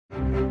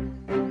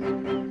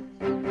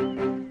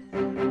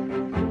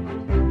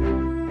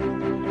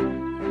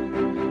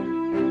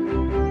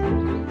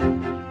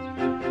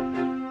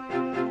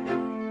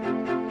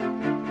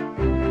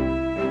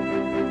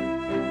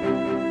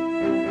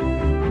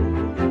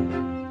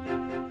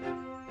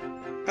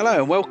Hello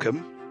and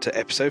welcome to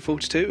episode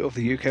 42 of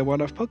the UK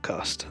Wildlife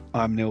Podcast.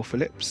 I'm Neil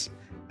Phillips,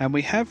 and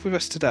we have with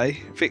us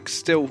today, Vic's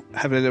still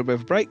having a little bit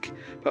of a break,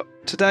 but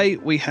today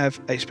we have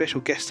a special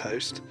guest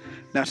host.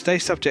 Now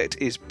today's subject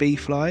is bee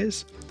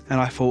flies, and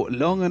I thought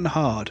long and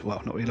hard,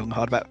 well not really long and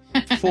hard, about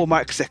 4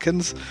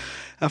 microseconds.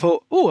 I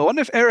thought, I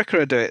wonder if Erica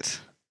would do it.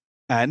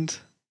 And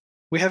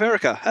we have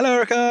Erica. Hello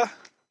Erica!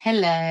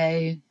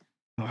 Hello.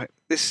 All right.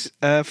 This,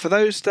 for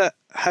those that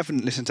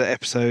haven't listened to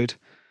episode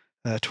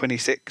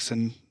 26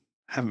 and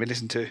haven't been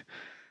listened to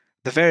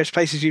the various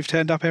places you've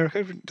turned up, Erica.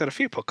 You've done a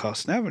few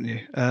podcasts now, haven't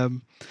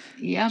you?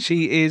 Yeah.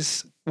 She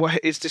is what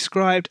is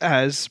described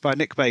as, by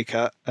Nick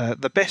Baker,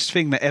 the best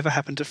thing that ever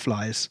happened to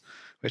flies,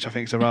 which I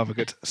think is a rather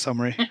good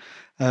summary.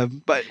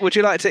 But would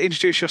you like to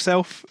introduce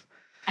yourself?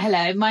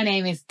 Hello, my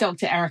name is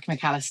Dr. Erica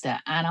McAllister,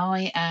 and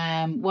I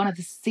am one of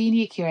the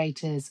senior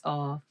curators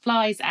of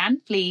flies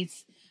and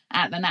fleas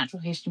at the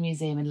Natural History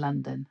Museum in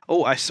London.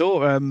 Oh, I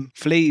saw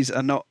fleas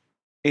are not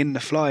in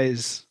the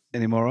flies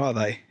anymore, are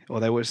they? Or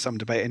there was some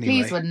debate anyway.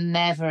 Fleas were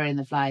never in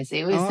the flies.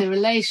 It was the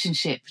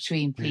relationship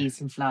between fleas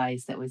and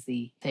flies that was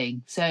the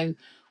thing. So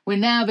we're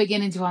now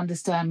beginning to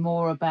understand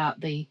more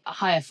about the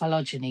higher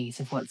phylogenies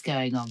of what's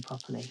going on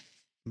properly.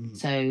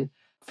 So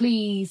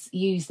fleas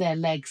use their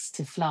legs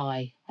to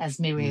fly, as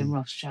Miriam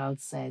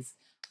Rothschild says,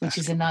 which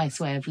is a nice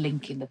way of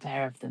linking the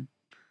pair of them.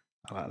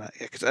 I like that.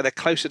 Yeah, because are they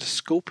closer to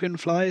scorpion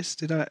flies?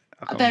 They're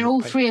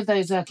all three of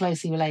those are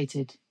closely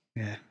related.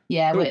 Yeah.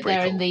 Yeah, They're they're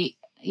cool. in the...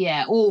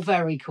 Yeah, all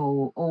very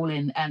cool, all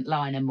in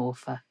antlion and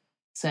morpha.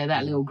 So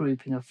that little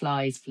grouping of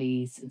flies,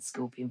 fleas, and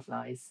scorpion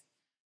flies.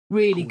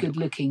 Really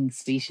good-looking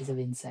species of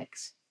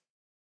insects.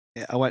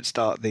 Yeah, I won't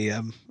start the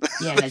Yeah,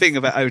 thing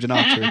about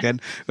Odonata again.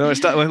 We'll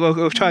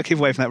try and keep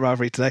away from that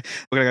rivalry today.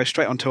 We're going to go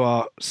straight on to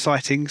our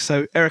sightings.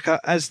 So,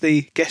 Erica, as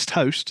the guest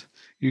host,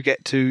 you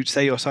get to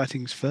say your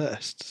sightings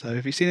first. So,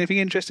 have you seen anything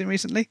interesting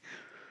recently?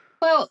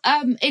 Well,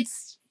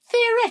 it's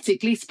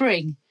theoretically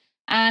spring.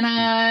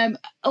 And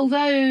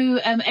although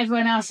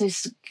everyone else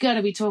is going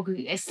to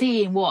be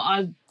seeing what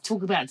I'm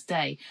talking about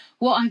today,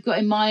 what I've got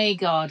in my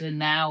garden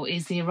now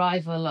is the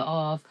arrival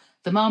of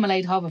the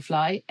marmalade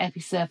hoverfly,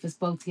 Episurfus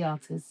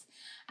bolteatus,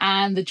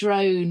 and the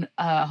drone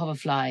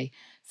hoverfly,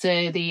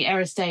 so the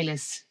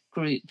Eristalis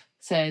group.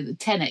 So the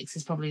Tenex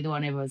is probably the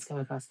one everyone's come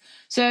across.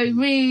 So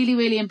really,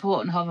 really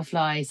important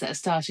hoverflies that have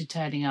started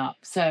turning up.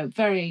 So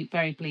very,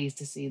 very pleased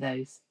to see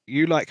those.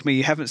 You, like me,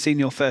 you haven't seen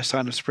your first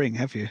sign of spring,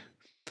 have you?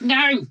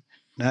 No!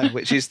 No,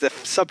 which is the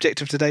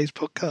subject of today's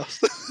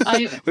podcast.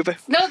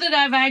 Not that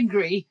I'm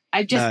angry.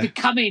 I'm just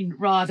becoming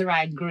rather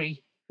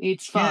angry.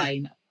 It's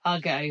fine. Yeah.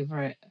 I'll get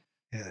over it.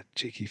 Yeah,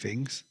 cheeky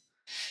things.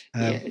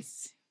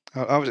 Yes.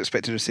 I was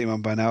expecting to see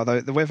one by now,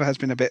 though the weather has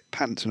been a bit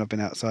pants when I've been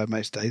outside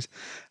most days.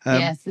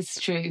 Yes, it's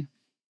true.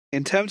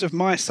 In terms of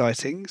my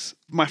sightings,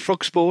 my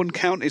frog spawn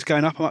count is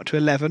going up. I'm up to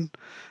 11.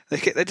 They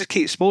just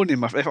keep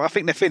spawning. I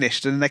think they're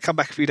finished, and then they come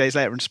back a few days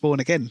later and spawn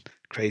again.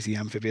 Crazy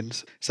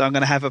amphibians. So I'm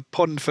going to have a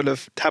pond full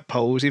of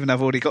tadpoles, even though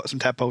I've already got some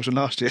tadpoles from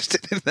last year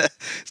still in there.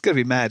 It's going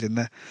to be mad in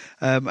there.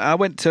 I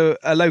went to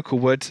a local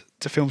wood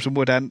to film some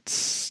wood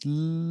ants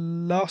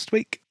last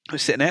week. I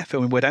was sitting there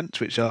filming wood ants,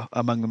 which are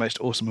among the most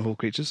awesome of all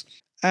creatures.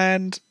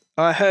 And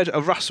I heard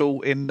a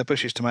rustle in the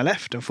bushes to my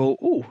left and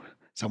thought,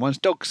 someone's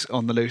dog's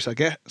on the loose, I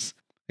guess.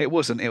 It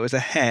wasn't. It was a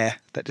hare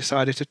that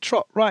decided to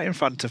trot right in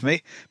front of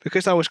me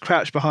because I was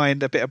crouched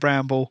behind a bit of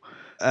bramble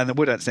and the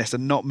wood ant's nest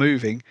and not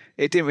moving.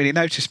 It didn't really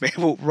notice me. It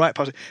walked right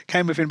past it.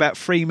 Came within about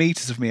 3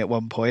 meters of me at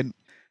one point.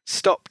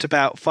 Stopped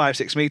about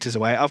 5-6 meters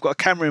away. I've got a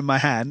camera in my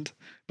hand,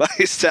 but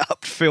it's set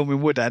up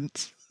filming wood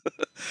ants.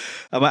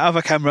 And my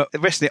other camera,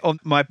 resting it on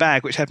my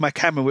bag, which had my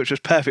camera, which was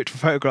perfect for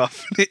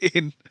photographing it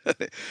in.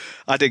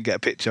 I didn't get a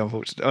picture,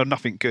 unfortunately, or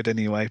nothing good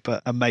anyway,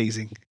 but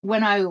amazing.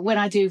 When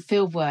I do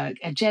field work,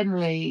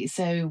 generally,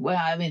 so when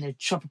I'm in a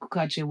tropical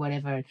country or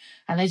whatever,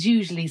 and there's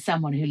usually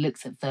someone who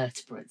looks at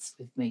vertebrates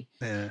with me.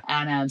 Yeah.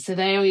 And so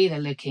they're either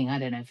looking, I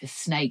don't know, for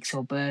snakes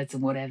or birds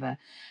and whatever.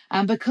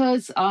 And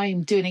because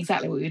I'm doing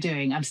exactly what you're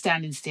doing, I'm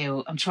standing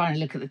still, I'm trying to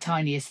look at the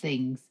tiniest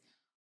things.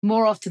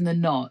 More often than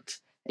not,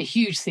 a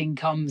huge thing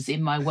comes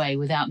in my way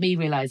without me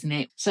realising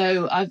it.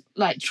 So I've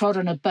trod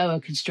on a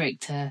boa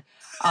constrictor.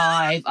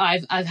 I've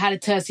had a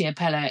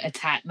terciopella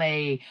attack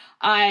me.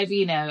 I've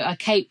a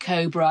Cape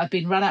Cobra. I've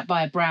been run up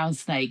by a brown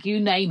snake. You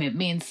name it.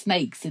 Me and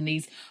snakes in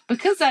these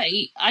because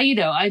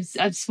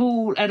I'm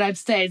small and I'm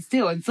staying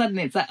still, and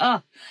suddenly it's like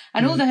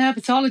and all the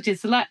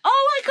herpetologists are like,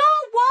 oh my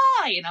god,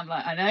 why? And I'm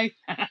like, I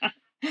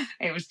know.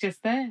 It was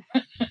just there.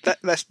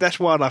 That's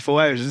wildlife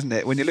always, isn't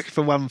it? When you're looking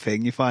for one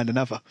thing, you find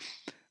another.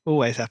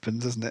 Always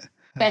happens, doesn't it?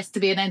 Best to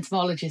be an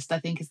entomologist, I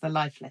think, is the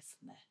life lesson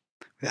there.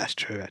 That's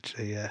true,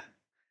 actually, yeah.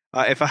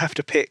 If I have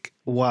to pick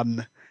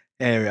one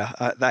area,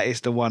 that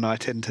is the one I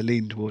tend to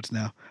lean towards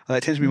now.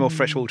 It tends to be more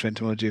freshwater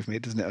entomology for me,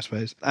 doesn't it, I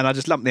suppose? And I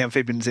just lump the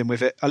amphibians in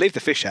with it. I leave the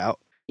fish out.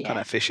 Yeah. Can't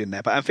have fish in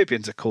there, but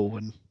amphibians are cool,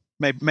 and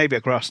maybe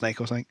a grass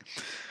snake or something.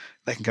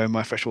 They can go in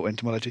my freshwater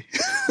entomology.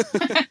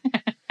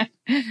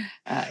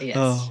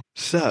 Yes.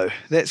 So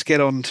let's get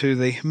on to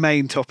the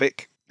main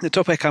topic. the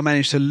topic I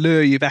managed to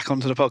lure you back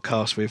onto the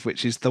podcast with,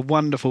 which is the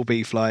wonderful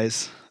bee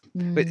flies.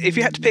 But if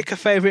you had to pick a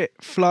favourite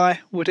fly,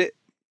 would it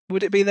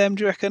be them,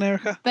 do you reckon,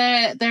 Erica?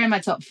 They're in my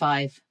top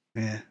 5.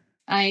 Yeah.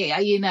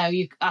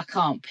 I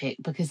can't pick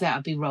because that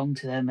would be wrong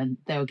to them and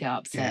they'll get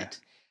upset.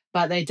 Yeah.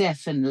 But they're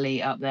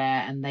definitely up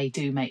there and they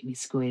do make me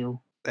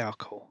squeal. They are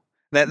cool.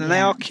 They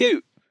are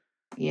cute.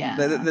 Yeah.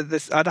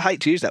 I'd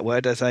hate to use that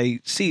word as a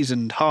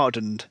seasoned,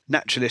 hardened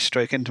naturalist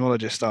stroke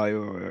entomologist.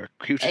 Are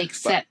cute.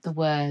 Accept the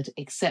word.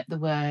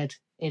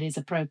 It is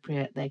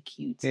appropriate. They're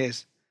cute. It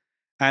is.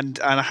 And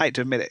I hate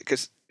to admit it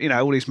because,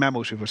 all these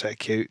mammals people say are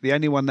cute. The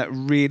only one that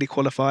really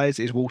qualifies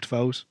is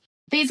waterfoals.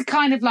 These are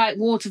kind of like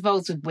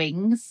waterfoals with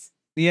wings.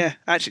 Yeah,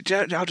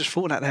 actually, I'll just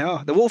thought that they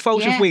are. The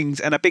waterfoals with wings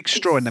and a big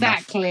straw in the mouth.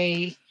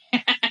 Exactly.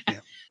 Yeah.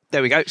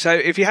 There we go. So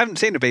if you haven't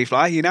seen a bee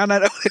fly, you now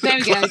know what they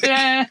look like.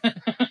 There we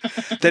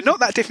go. They're not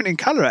that different in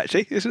colour,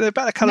 actually. They're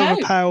about the colour of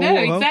a pale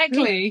waterfall. No,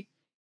 exactly.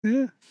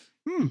 Yeah.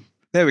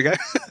 There we go.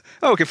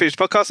 We can finish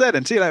the podcast there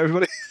then. See you later,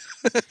 everybody.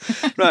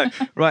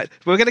 Right.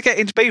 We're going to get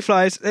into bee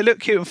flies. They look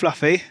cute and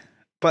fluffy,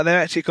 but they've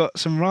actually got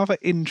some rather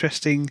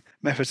interesting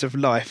methods of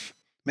life.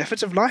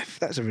 Methods of life?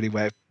 That's a really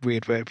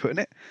weird way of putting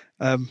it.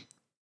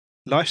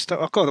 Lifestyle.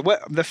 Oh God,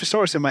 the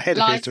thesaurus in my head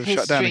appears to have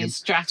shut down again.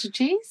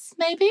 Strategies,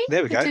 maybe.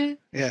 There we go.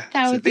 Yeah.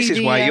 So this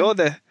is why you're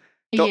the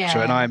doctor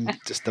and I'm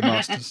just the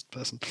master's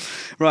person.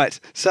 Right.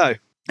 So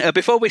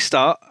before we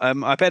start,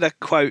 I better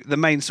quote the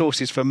main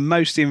sources for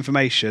most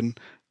information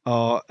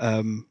are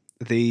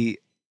the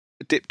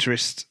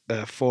Dipterist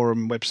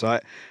forum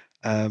website,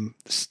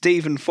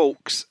 Stephen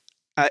Falk's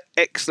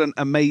excellent,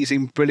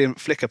 amazing, brilliant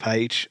Flickr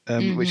page,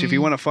 which if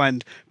you want to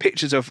find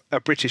pictures of a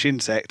British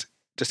insect,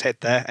 just head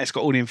there. It's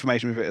got all the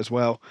information with it as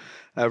well.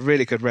 A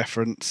really good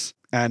reference.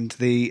 And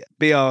the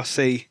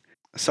BRC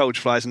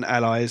Soldier Flies and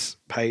Allies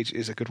page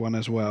is a good one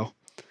as well.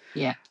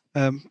 Yeah.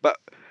 But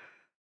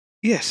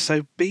yes,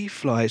 so bee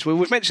flies. Well,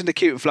 we've mentioned the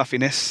cute and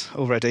fluffiness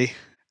already,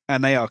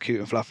 and they are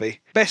cute and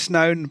fluffy. Best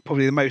known,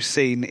 probably the most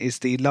seen, is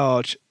the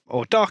large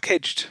or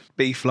dark-edged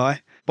bee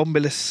fly,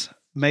 Bombilus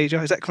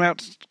major. Is that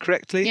pronounced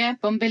correctly? Yeah,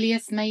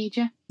 Bombilus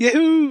major.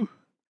 Yahoo!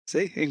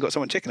 See, even got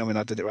someone checking on me and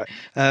I did it right.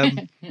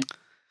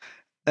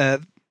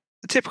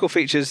 The typical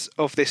features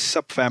of this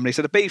subfamily.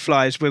 So the bee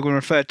flies, we're going to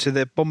refer to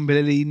the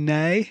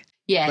Bombilinae.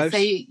 Yeah, Close. So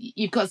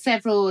you've got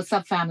several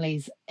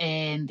subfamilies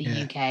in the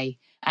UK,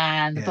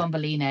 and the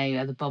Bombilinae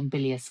are the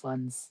Bombilius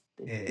ones,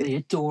 the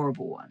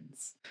adorable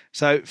ones.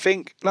 So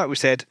think, like we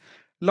said,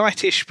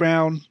 lightish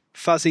brown,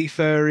 fuzzy,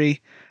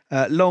 furry,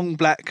 long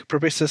black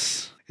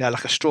proboscis,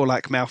 like a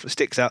straw-like mouth that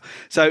sticks out.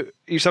 So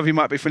some of you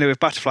might be familiar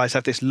with butterflies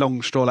have this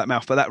long straw-like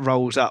mouth, but that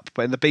rolls up.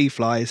 But in the bee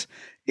flies,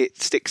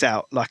 it sticks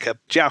out like a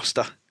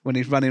jouster when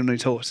he's running on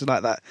his horse,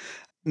 like that.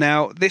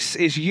 Now, this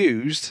is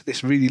used,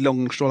 this really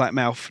long straw-like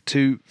mouth,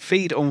 to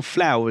feed on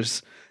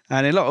flowers.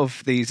 And in a lot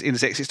of these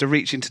insects, it's to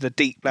reach into the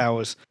deep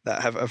flowers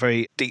that have a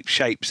very deep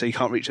shape, so you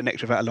can't reach the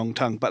nectar without a long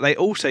tongue. But they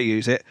also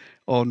use it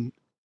on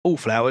all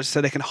flowers, so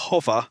they can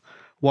hover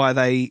while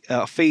they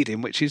are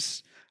feeding, which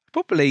is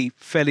probably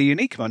fairly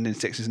unique among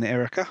insects, isn't it,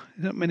 Erica?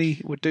 Not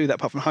many would do that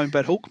apart from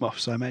hummingbird hawk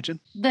moths, I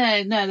imagine. No.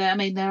 I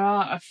mean, there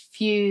are a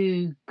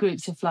few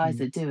groups of flies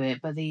that do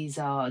it, but these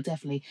are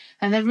definitely...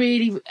 And they're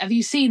really... Have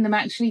you seen them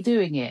actually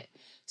doing it?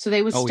 So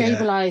they would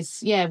stabilise...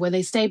 Yeah, where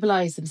they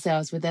stabilise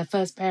themselves with their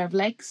first pair of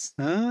legs.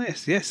 Oh,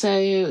 yes.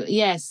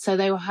 So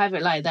they will have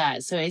it like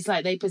that. So it's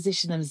like they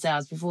position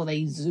themselves before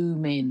they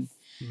zoom in.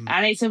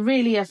 And it's a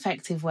really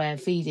effective way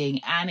of feeding,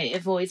 and it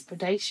avoids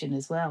predation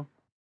as well.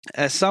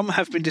 Some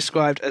have been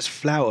described as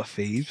flower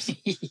thieves.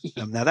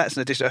 Now, that's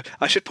an addition.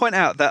 I should point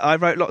out that I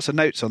wrote lots of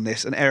notes on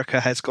this, and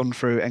Erica has gone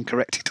through and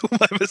corrected all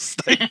my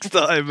mistakes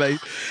that I made.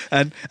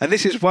 And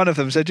this is one of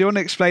them. So do you want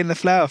to explain the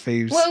flower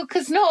thieves? Well,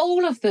 because not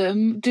all of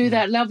them do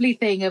that lovely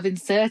thing of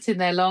inserting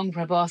their long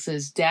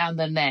proboscis down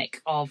the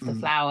neck of the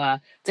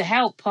flower to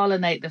help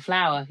pollinate the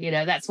flower.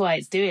 That's why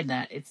it's doing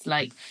that. It's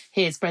like,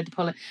 here, spread the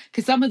pollen.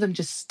 Because some of them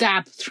just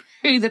stab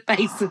through the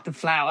base of the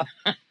flower.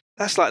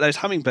 That's like those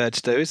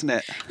hummingbirds do, isn't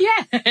it?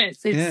 Yeah,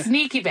 it's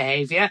sneaky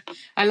behaviour.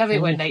 I love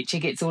it when nature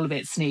gets all a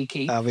bit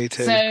sneaky. Oh, me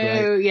too.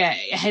 So,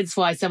 hence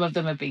why some of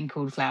them have been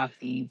called flower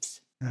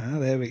thieves. Oh,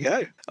 there we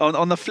go.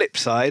 On the flip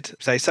side,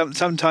 say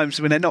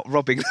sometimes when they're not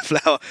robbing the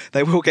flower,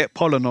 they will get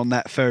pollen on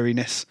that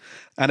furriness.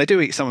 And they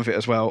do eat some of it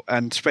as well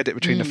and spread it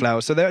between the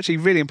flowers. So they're actually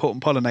really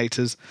important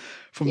pollinators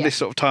from this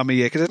sort of time of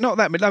year. Because there's not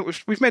that many. Like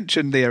we've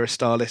mentioned the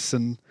Aristalis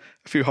and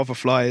a few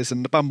hoverflies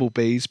and the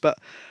bumblebees, but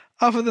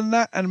other than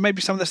that, and maybe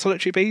some of the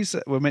solitary bees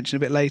that we'll mention a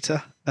bit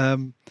later,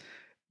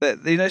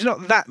 there's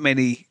not that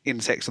many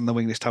insects on the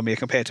wing this time of year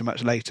compared to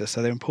much later,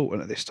 so they're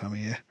important at this time of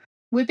year.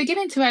 We're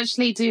beginning to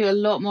actually do a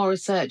lot more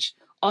research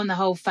on the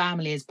whole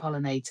family as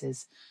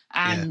pollinators,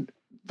 and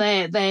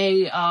we're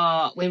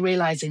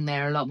realising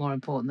they're a lot more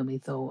important than we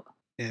thought.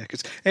 Yeah,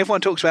 because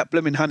everyone talks about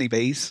blooming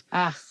honeybees,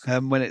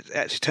 when it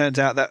actually turns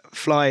out that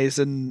flies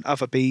and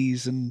other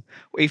bees and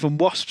even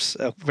wasps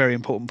are very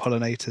important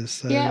pollinators.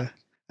 So,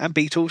 and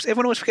beetles.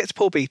 Everyone always forgets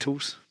poor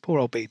beetles. Poor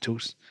old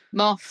beetles.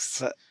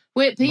 Moths.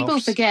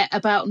 People forget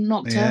about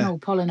nocturnal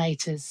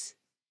pollinators.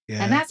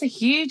 Yeah. And that's a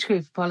huge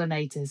group of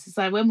pollinators. It's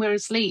like when we're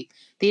asleep,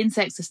 the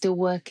insects are still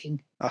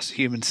working. Us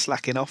humans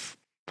slacking off.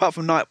 Apart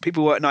from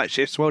people work night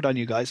shifts. Well done,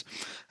 you guys.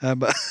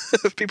 But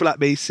people like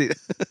me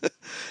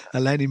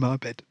are laying in my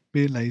bed,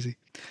 being lazy.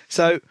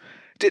 So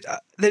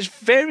there's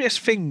various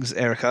things,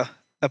 Erica,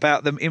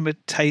 about them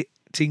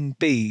imitating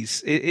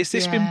bees. Is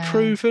this been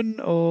proven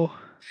or?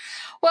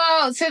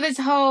 Well, so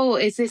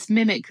is this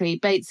mimicry,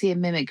 Batesian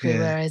mimicry,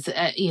 whereas,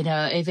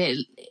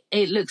 if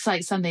it looks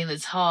like something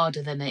that's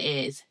harder than it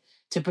is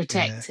to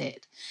protect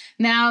it.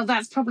 Now,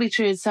 that's probably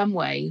true in some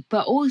way,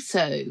 but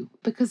also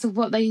because of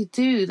what they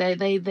do,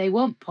 they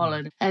want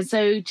pollen. And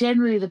so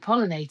generally the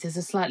pollinators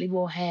are slightly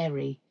more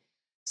hairy.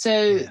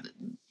 So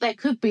there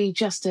could be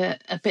just a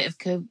bit of,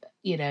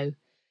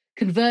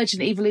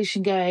 convergent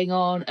evolution going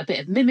on, a bit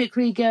of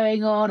mimicry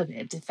going on, a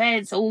bit of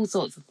defense, all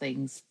sorts of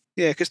things.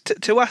 Yeah, because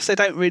to us they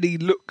don't really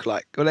look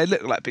like, or they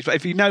look like bees. But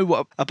if you know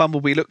what a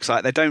bumblebee looks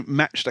like, they don't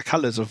match the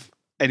colours of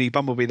any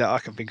bumblebee that I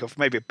can think of.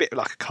 Maybe a bit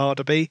like a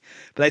carder bee,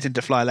 but they tend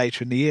to fly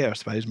later in the year, I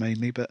suppose,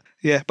 mainly. But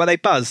they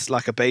buzz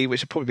like a bee,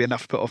 which would probably be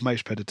enough to put off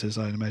most predators,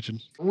 I'd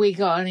imagine. We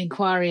got an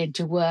inquiry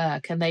into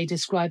work, and they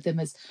described them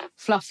as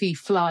fluffy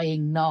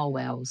flying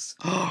narwhals,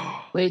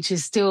 which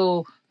is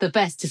still the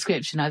best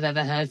description I've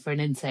ever heard for an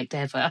insect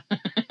ever.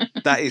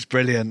 That is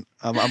brilliant.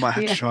 I might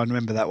have to try and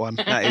remember that one.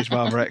 That is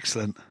rather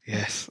excellent.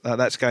 Yes,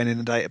 that's going in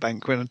the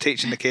databank when I'm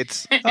teaching the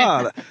kids.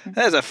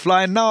 There's a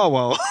flying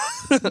narwhal.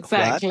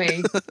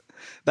 Exactly.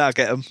 That'll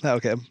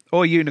get them.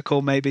 Or a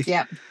unicorn, maybe.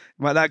 Yep.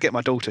 Well, that'll get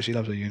my daughter. She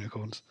loves her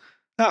unicorns.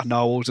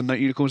 Narwhals and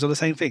unicorns are the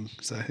same thing.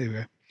 So here we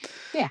go.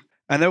 Yeah.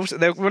 And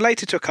they're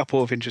related to a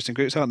couple of interesting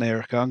groups, aren't they,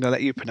 Erica? I'm going to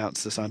let you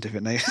pronounce the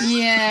scientific name.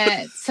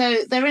 Yeah.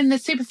 So they're in the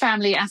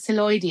superfamily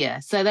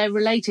Acyloidea. So they're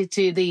related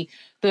to the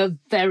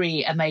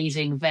very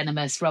amazing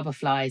venomous robber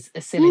flies,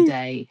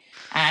 Acylidae,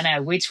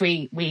 and which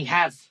we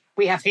have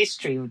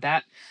history with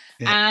that.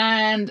 Yeah.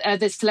 And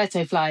the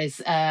stiletto flies,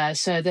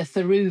 so the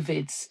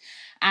Theruvids.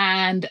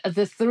 And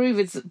the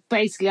Theruvids,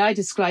 basically, I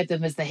describe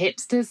them as the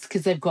hipsters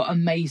because they've got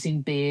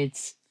amazing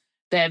beards.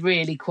 They're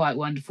really quite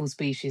wonderful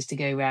species to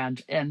go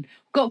around. And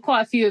we've got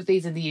quite a few of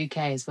these in the UK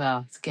as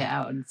well to get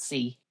out and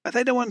see. Are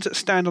they the ones that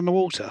stand on the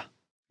water?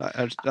 Like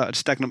a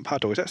stagnant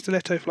puddle? Is that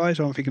stiletto flies,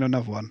 or I'm thinking of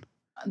another one?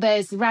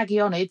 There's the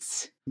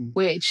Ragionids,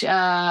 which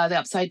are the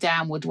upside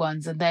downward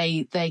ones, and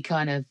they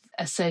kind of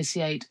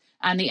associate.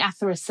 And the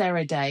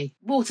Atheroseridae,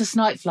 water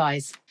snipe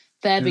flies.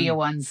 They're the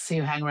ones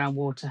who hang around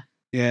water.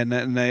 Yeah,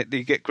 and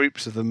you get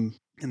groups of them,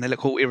 and they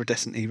look all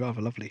iridescently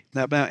rather lovely.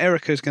 Now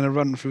Erica's going to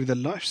run through the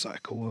life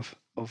cycle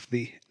of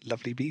the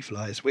lovely bee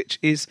flies, which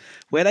is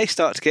where they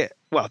start to get,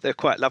 well, they're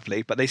quite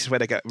lovely, but this is where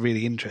they get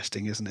really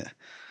interesting, isn't it?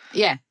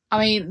 Yeah. I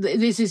mean,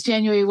 this is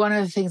genuinely one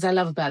of the things I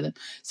love about them.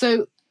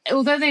 So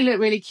although they look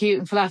really cute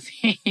and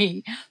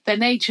fluffy, their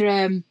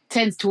nature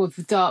tends towards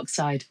the dark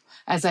side,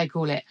 as I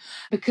call it,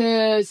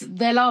 because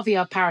their larvae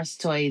are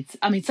parasitoids.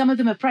 I mean, some of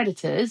them are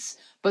predators,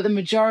 but the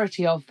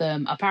majority of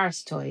them are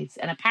parasitoids.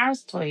 And a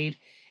parasitoid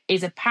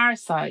is a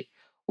parasite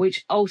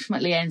which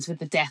ultimately ends with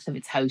the death of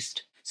its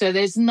host. So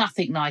there's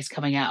nothing nice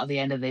coming out of the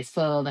end of this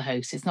for the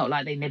host. It's not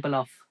like they nibble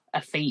off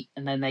a feet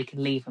and then they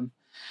can leave them.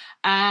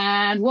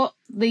 And what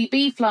the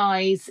bee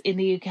flies in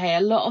the UK, a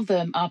lot of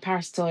them are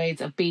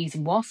parasitoids of bees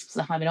and wasps,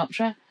 the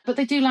Hymenoptera. But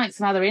they do like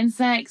some other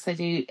insects. They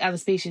do other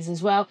species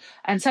as well.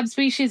 And some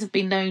species have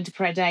been known to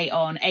predate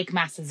on egg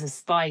masses of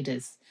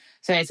spiders.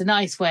 So it's a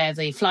nice way of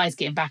the flies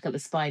getting back at the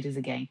spiders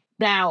again.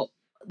 Now,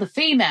 the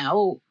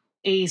female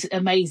is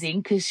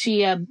amazing because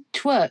she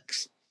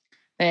twerks.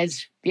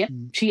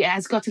 She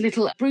has got a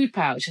little brood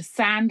pouch, a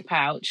sand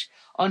pouch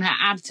on her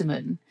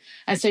abdomen.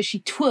 And so she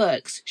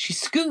twerks, she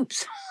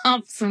scoops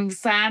up some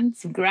sand,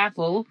 some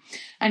gravel,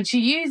 and she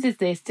uses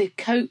this to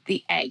coat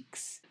the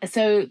eggs.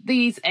 So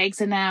these eggs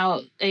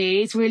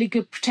it's really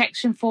good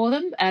protection for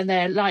them, and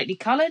they're lightly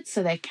coloured,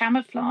 so they're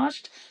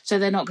camouflaged, so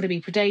they're not going to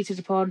be predated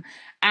upon.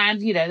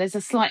 And, there's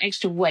a slight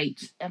extra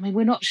weight. I mean,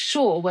 we're not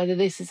sure whether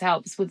this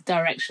helps with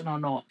direction or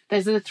not.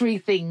 Those are the three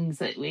things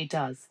that it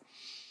does.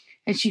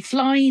 And she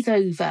flies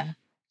over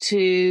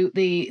to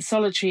the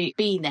solitary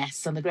bee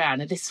nests on the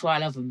ground. And this is why I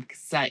love them, because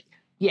it's like,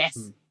 yes,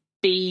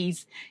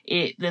 bees.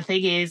 The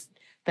thing is,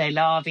 they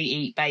larvae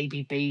eat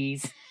baby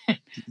bees.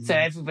 So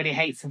everybody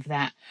hates them for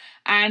that.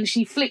 And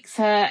she flicks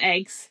her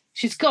eggs.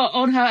 She's got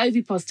on her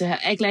ovipositor, her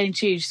egg-laying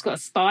tube, she's got a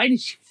spine, and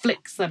she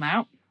flicks them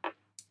out,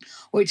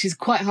 which is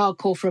quite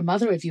hardcore for a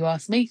mother, if you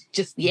ask me.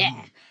 Just,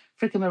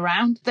 flick them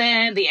around.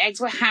 Then the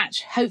eggs will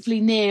hatch, hopefully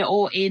near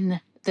or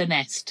in the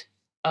nest.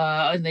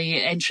 On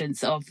the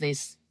entrance of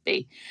this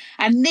bee.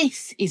 And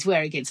this is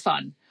where it gets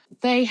fun.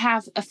 They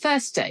have a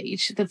first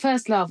stage, the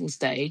first larval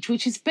stage,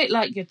 which is a bit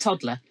like your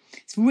toddler.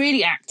 It's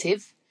really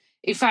active.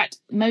 In fact,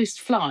 most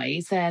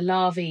flies, their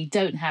larvae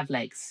don't have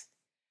legs.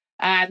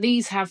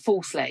 These have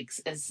false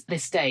legs as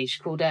this stage,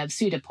 called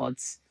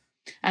pseudopods.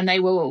 And they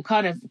will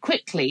kind of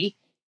quickly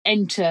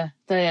enter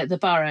the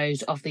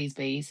burrows of these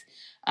bees.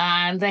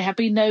 And they have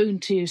been known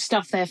to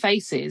stuff their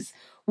faces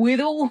with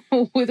all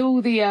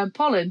the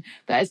pollen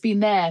that has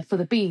been there for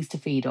the bees to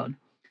feed on.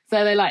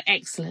 So they're like,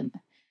 excellent.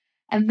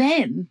 And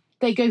then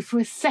they go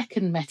through a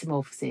second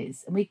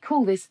metamorphosis, and we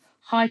call this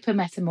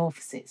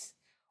hypermetamorphosis,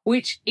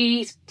 which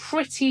is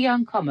pretty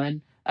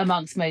uncommon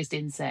amongst most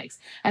insects.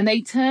 And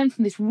they turn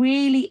from this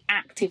really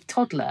active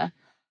toddler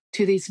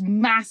to this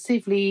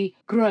massively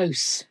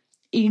gross,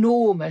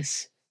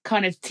 enormous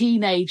kind of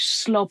teenage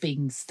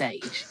slobbing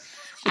stage.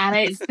 And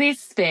it's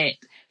this bit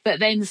that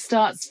then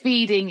starts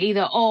feeding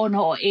either on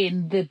or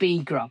in the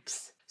bee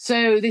grubs.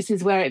 So this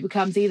is where it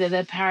becomes either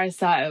the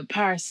parasite or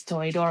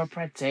parasitoid or a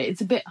predator.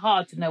 It's a bit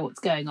hard to know what's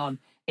going on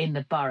in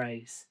the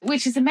burrows,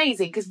 which is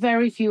amazing because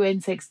very few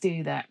insects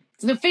do that.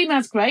 So the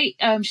female's great.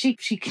 She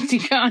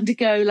can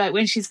undergo, like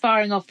when she's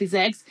firing off these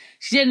eggs,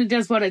 she generally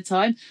does one at a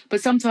time,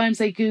 but sometimes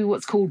they do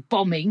what's called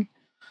bombing.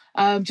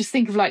 Just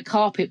think of like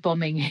carpet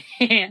bombing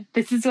here.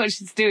 This is what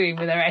she's doing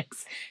with her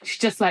eggs. She's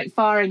just like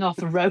firing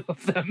off a row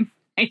of them.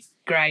 It's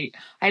great.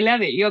 I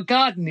love it. Your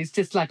garden is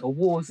just like a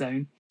war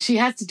zone. She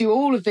has to do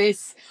all of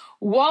this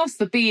whilst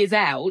the bee is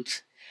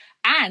out.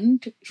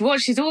 And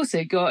what she's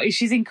also got is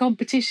she's in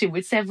competition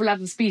with several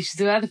other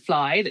species of other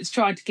fly that's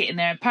trying to get in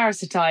there and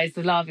parasitize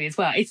the larvae as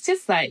well. It's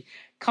just like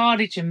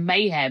carnage and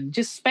mayhem.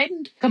 Just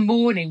spend a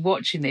morning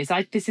watching this.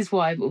 This is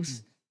why I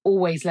was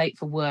always late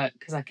for work,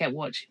 because I kept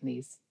watching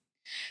these.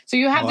 So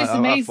you have this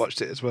amazing... I've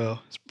watched it as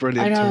well. It's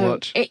brilliant to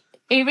watch.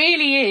 It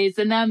really is.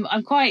 And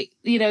I'm quite,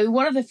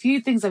 one of the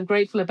few things I'm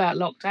grateful about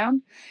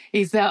lockdown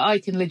is that I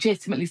can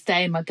legitimately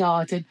stay in my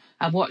garden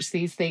and watch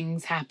these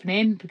things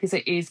happening, because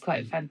it is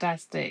quite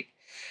fantastic.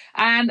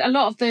 And a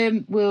lot of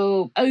them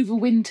will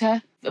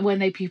overwinter when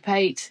they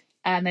pupate.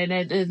 And then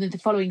the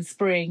following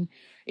spring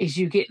is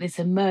you get this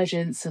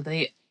emergence of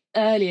the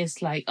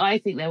earliest, I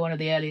think they're one of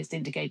the earliest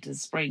indicators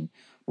of spring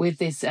with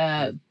this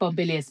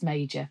Bombylius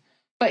major.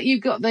 But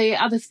you've got the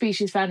other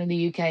species found in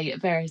the UK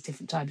at various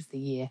different times of the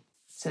year.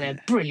 So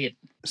they're brilliant.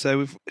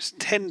 So it's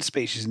 10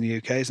 species in the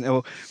UK, isn't it?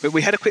 Well,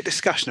 we had a quick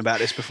discussion about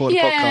this before the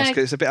podcast,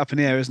 because it's a bit up in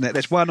the air, isn't it?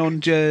 There's one on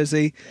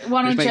Jersey,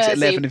 which makes it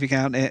 11 if you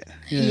count it.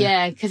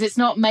 Yeah, because it's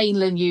not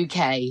mainland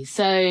UK.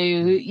 So,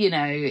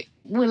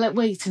 we'll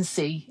wait and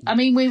see. I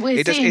mean,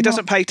 it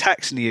doesn't pay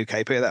tax in the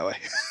UK, put it that way.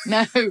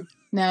 No.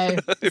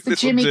 It's the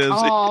Jimmy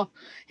Carr.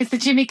 It's the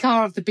Jimmy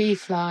Carr of the bee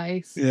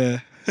flies. Yeah.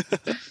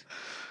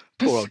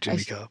 Poor old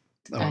Jimmy Carr.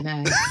 Oh. I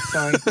know.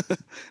 Sorry.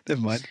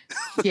 Never mind.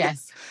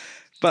 Yes.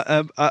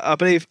 But I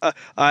believe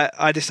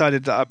I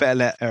decided that I better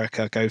let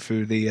Erica go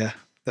through the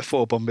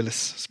 4 Bombylius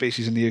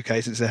species in the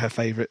UK, since they're her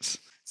favourites.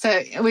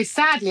 So,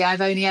 sadly,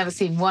 I've only ever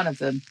seen one of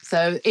them.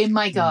 So, in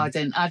my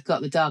garden, I've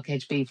got the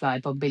dark-edged bee fly,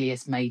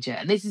 Bombylius major,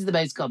 and this is the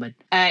most common.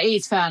 It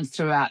is found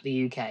throughout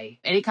the UK,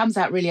 and it comes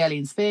out really early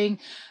in spring.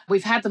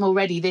 We've had them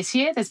already this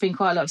year. There's been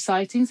quite a lot of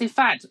sightings. In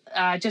fact,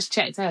 I just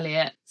checked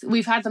earlier,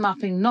 we've had them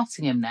up in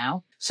Nottingham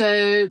now.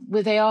 So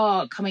they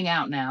are coming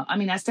out now. I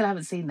mean, I still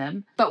haven't seen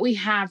them, but we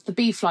have the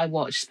Bee Fly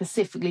Watch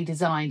specifically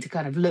designed to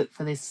kind of look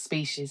for this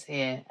species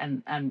here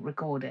and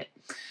record it.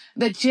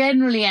 They're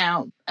generally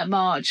out at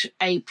March,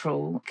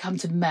 April, come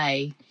to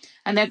May,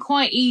 and they're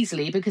quite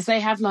easily, because they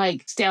have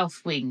like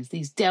stealth wings,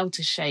 these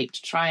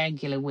delta-shaped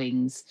triangular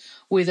wings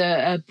with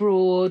a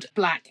broad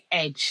black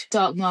edge,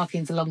 dark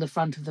markings along the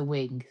front of the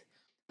wing.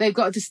 They've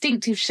got a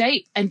distinctive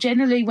shape, and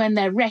generally when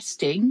they're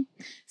resting,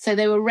 so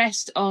they will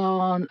rest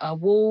on a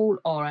wall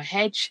or a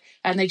hedge,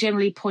 and they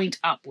generally point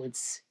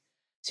upwards.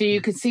 So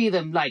you can see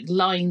them like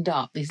lined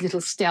up, these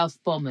little stealth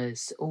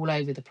bombers all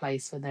over the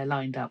place when they're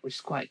lined up, which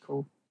is quite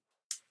cool.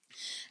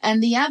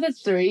 And the other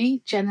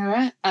 3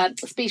 genera,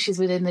 species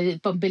within the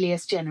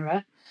Bombylius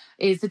genera,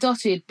 is the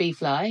dotted bee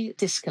fly,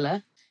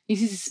 Discula.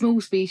 This is a small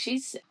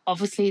species.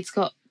 Obviously, it's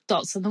got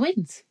dots on the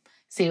wings.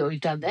 See what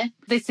we've done there.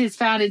 This is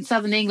found in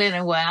southern England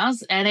and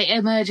Wales, and it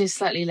emerges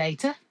slightly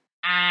later.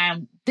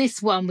 And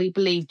this one, we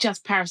believe,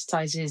 just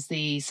parasitizes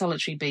the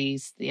solitary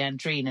bees, the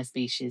Andrena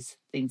species,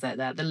 things like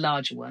that, the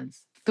larger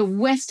ones. The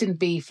western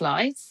bee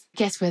flies,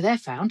 guess where they're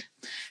found?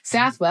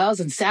 South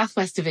Wales and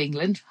southwest of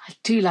England. I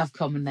do love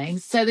common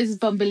names. So this is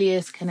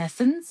Bombylius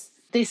canescens.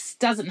 This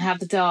doesn't have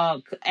the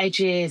dark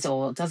edges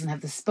or doesn't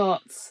have the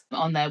spots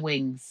on their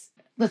wings.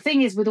 The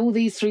thing is, with all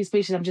these 3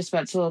 species I'm just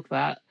about to talk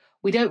about,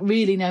 we don't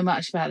really know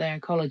much about their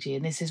ecology,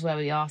 and this is where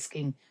we're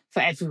asking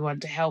for everyone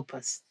to help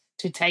us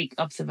to take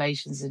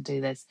observations and do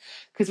this.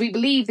 Because we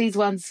believe these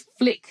ones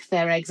flick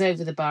their eggs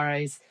over the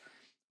burrows.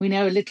 We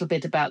know a little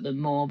bit about them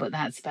more, but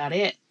that's about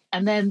it.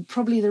 And then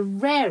probably the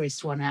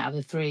rarest one out of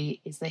the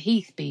 3 is the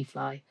heath bee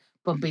fly,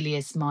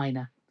 Bombylius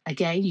minor.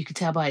 Again, you can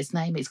tell by its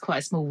name, it's quite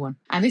a small one.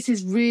 And this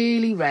is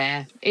really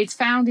rare. It's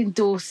found in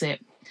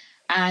Dorset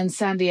and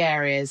sandy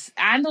areas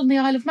and on the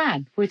Isle of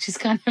Man, which is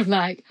kind of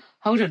like...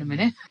 Hold on a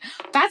minute.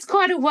 That's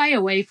quite a way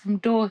away from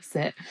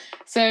Dorset.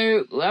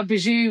 So I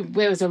presume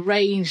there was a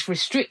range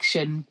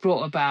restriction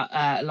brought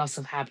about loss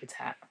of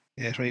habitat.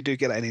 Yes, when you do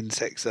get that in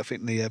insects, I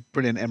think the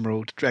brilliant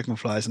emerald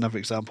dragonfly is another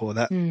example of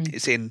that.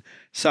 It's in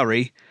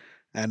Surrey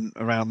and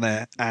around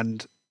there,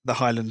 and the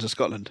Highlands of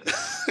Scotland.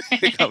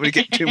 You can't really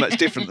get too much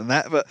different than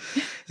that, but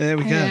there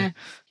we go.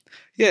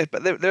 Yeah,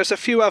 but there's a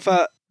few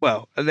other,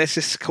 well, let's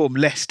just call them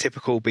less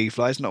typical bee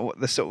flies, not what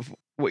the sort of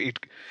what you'd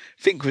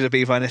think was a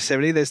bee fly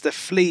necessarily. There's the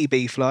flea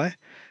bee fly,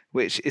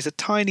 which is a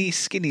tiny,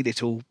 skinny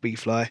little bee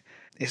fly.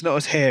 It's not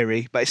as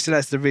hairy, but it still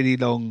has the really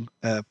long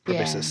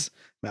proboscis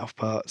mouth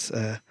parts.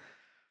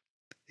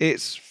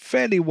 It's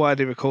fairly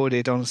widely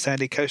recorded on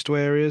sandy coastal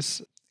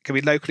areas. It can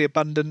be locally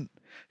abundant.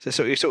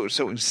 So you're sort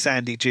of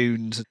sandy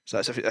dunes.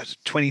 So that's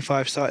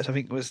 25 sites, I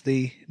think, was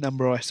the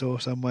number I saw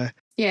somewhere.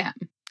 Yeah.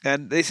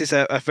 And this is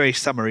a very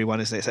summery one,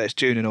 isn't it? So it's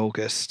June and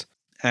August.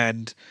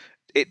 And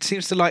it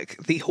seems to like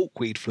the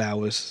hawkweed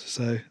flowers.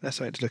 So that's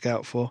something to look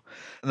out for.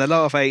 And the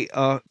larvae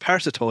are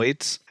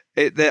parasitoids.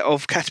 They're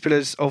of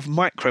caterpillars of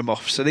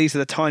micromoths. So these are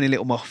the tiny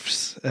little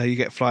moths you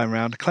get flying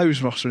around.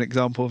 Clothes moths are an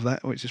example of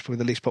that, which is probably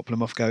the least popular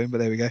moth going, but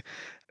there we go.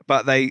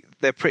 But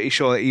they're pretty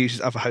sure it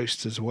uses other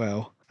hosts as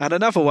well. And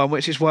another one,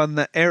 which is one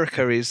that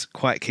Erica is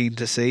quite keen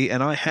to see,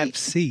 and I have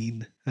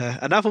seen.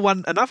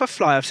 Another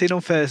fly I've seen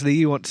on Thursley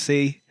you want to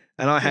see,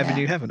 and I have and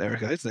you haven't,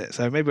 Erica, isn't it?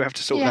 So maybe we'll have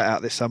to sort that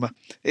out this summer.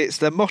 It's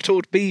the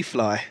mottled bee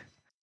fly,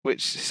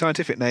 which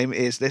scientific name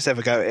is, let's have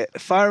a go at it,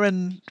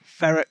 Phyrantherax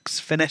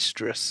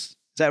fenestrus. Is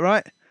that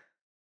right?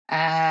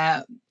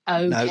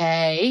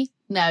 Okay.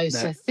 No.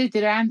 So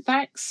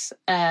Phyrantherax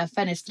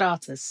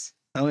fenestratus.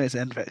 Oh, it's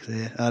anthrax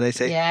here. Oh, they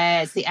say.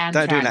 Yeah, it's the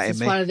anthrax. Don't do that in it's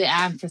me. one of the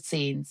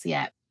anthracines,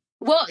 yeah.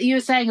 What you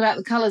were saying about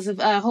the colours of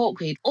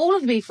hawkweed, all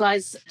of the bee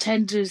flies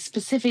tend to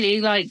specifically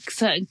like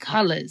certain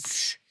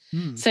colours.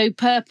 So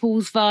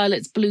purples,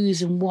 violets,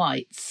 blues and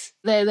whites.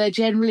 They're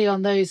generally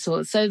on those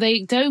sorts. So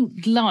they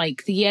don't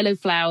like the yellow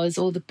flowers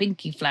or the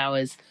pinky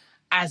flowers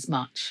as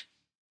much.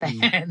 They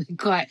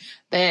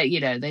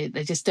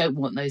just don't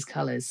want those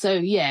colours. So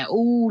yeah,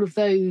 all of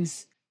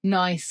those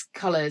nice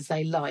colours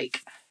they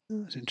like.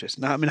 That's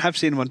interesting. I mean, I have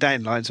seen them on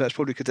dandelion, so that's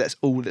probably because that's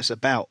all it's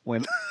about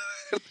when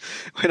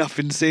when I've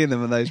been seeing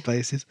them in those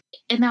places.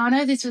 And now I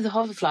know this with the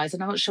hoverflies,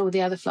 and I'm not sure with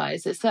the other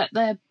flies. It's that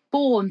they're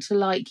born to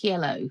like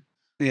yellow,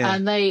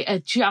 and they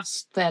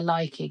adjust their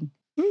liking.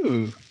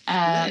 Ooh,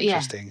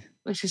 interesting.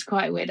 Which is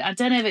quite weird. I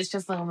don't know if it's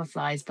just the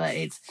hoverflies, but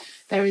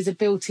there is a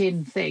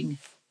built-in thing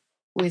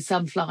with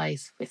some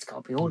flies. It's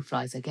got to be all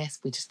flies, I guess.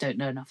 We just don't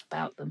know enough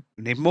about them.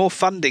 We need more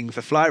funding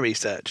for fly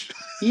research.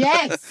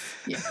 Yes.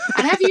 Yeah.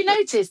 And have you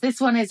noticed this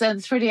one is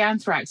 3D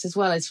anthrax as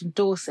well as from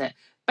Dorset?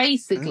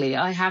 Basically,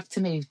 I have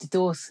to move to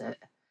Dorset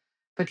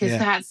because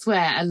that's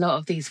where a lot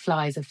of these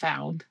flies are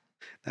found.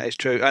 That is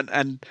true.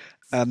 And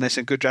there's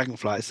some good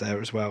dragonflies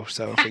there as well.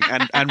 So I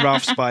think, and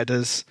raft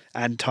spiders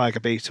and tiger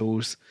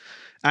beetles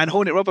and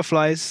hornet robber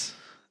flies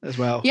as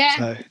well. Yeah,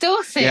 so,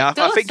 Dorset. Yeah,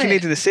 Dorset. I think you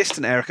need an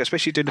assistant, Erica,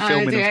 especially doing the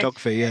filming and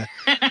photography. Yeah.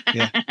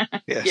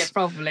 Yes. Yeah,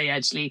 probably,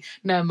 actually.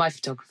 No, my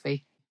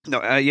photography.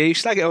 No, you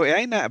slag it. It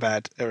ain't that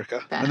bad,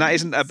 Erica. And that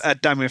isn't a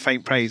damn with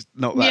faint praise.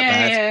 Not that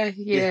bad.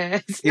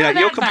 Yeah.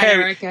 You're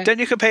comparing. Don't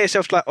you compare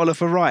yourself to like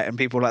Oliver Wright and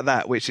people like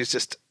that, which is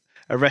just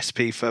a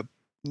recipe for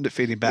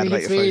feeling bad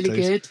about your really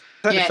photos. Good.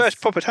 That's the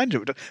first proper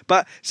tangent.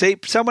 But see,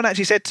 someone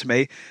actually said to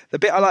me, the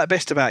bit I like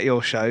best about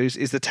your shows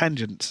is the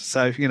tangents.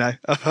 So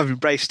I've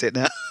embraced it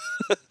now.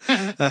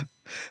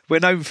 We're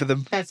known for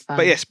them. That's fine.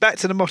 But yes, back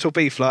to the mottled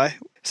bee fly.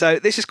 So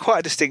this is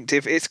quite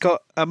distinctive. It's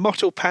got a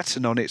mottled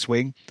pattern on its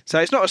wing. So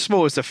it's not as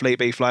small as the fleet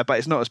bee fly, but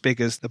it's not as big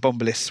as the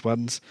Bomboliths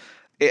ones.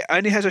 It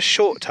only has a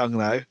short tongue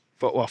though,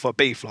 for a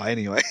bee fly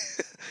anyway,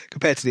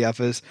 compared to the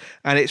others.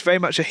 And it's very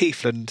much a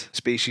heathland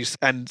species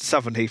and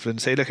southern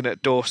heathland. So you're looking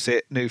at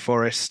Dorset, New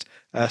Forest,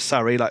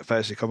 Surrey, like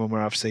Thursley Common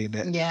where I've seen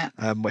it. Yeah.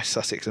 West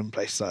Sussex and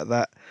places like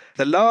that.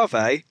 The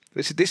larvae,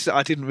 this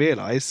I didn't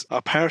realise,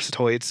 are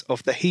parasitoids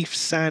of the heath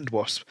sand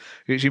wasp,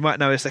 which you might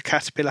know as the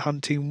caterpillar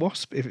hunting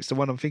wasp, if it's the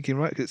one I'm thinking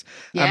right, because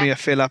it's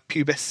Amiophila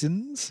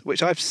pubescens,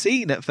 which I've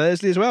seen at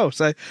Thursley as well.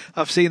 So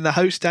I've seen the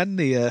host and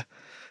the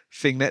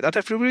thing that I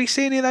don't really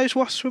see any of those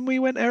wasps when we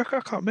went, Erica.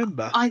 I can't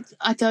remember. I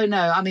don't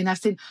know. I mean, I've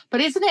seen,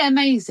 but isn't it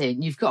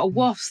amazing? You've got a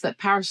wasp that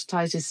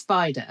parasitizes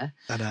spider,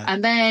 I know.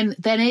 and then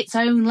its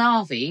own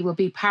larvae will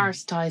be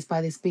parasitized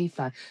by this bee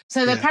fly.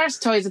 So the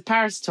parasitoids are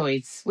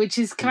parasitoids, which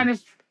is kind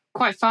of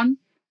quite fun.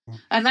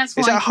 And that's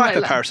why is it a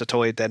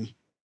hyperparasitoid then?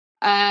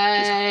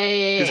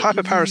 It's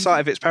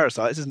hyperparasite if it's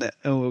parasites, isn't it?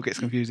 Oh, it gets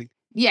confusing.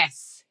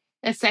 Yes,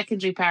 a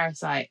secondary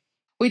parasite,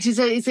 which is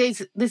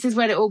this is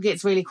where it all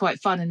gets really quite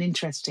fun and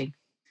interesting.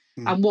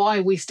 And why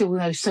we still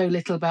know so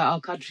little about our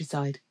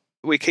countryside.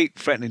 We keep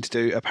threatening to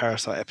do a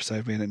parasite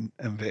episode, me and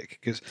Vic,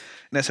 because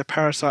there's a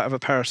parasite of a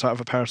parasite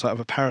of a parasite of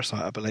a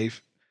parasite, I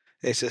believe.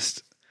 It's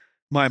just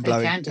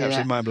mind-blowing.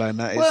 Absolutely mind-blowing,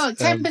 that is. Well,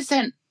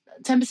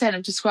 10%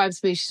 of described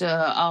species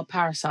are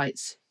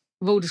parasites.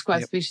 Of all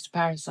described species are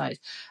parasites.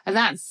 And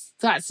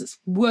that's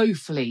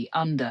woefully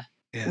under.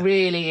 Yeah. It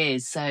really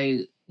is.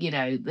 So,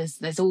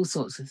 there's all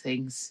sorts of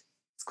things.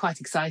 It's quite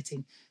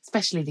exciting,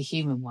 especially the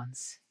human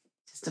ones.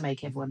 To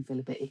make everyone feel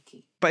a bit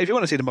icky. But if you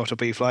want to see the mottled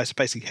bee fly, so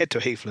basically head to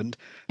heathland,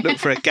 look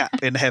for a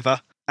gap in heather,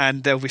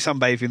 and there'll be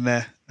sunbathing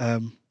there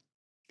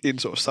in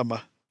sort of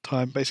summer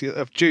time. Basically,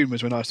 June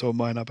was when I saw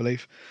mine, I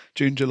believe.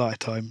 June, July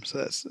time. So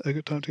that's a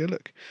good time to go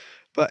look.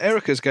 But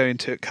Erica's going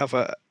to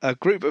cover a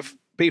group of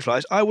bee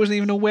flies I wasn't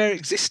even aware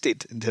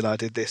existed until I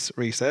did this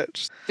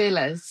research.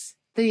 Villas.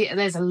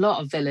 There's a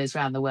lot of villas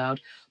around the world.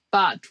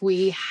 but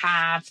we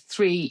have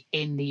 3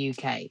 in the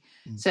UK.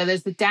 So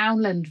there's the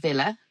Downland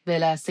Villa,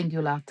 Villa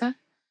Cingolata,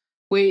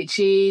 which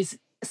is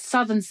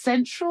southern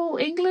central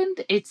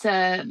England. It's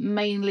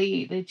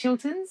mainly the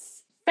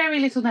Chilterns. Very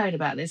little known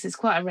about this. It's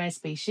quite a rare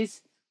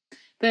species.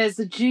 There's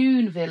the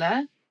June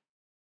Villa,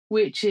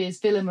 which is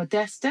Villa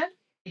Modesta.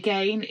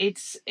 Again,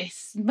 it's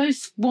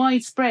most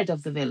widespread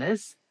of the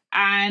villas,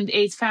 and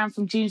it's found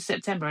from June to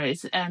September.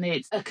 It's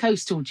a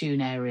coastal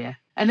dune area.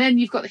 And then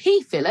you've got the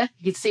Heath Villa.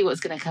 You can see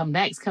what's going to come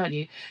next, can't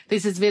you?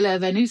 This is Villa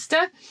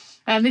Venusta,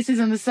 and this is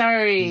on the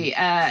Surrey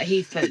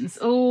heathlands,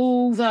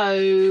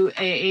 although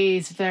it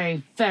is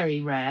very,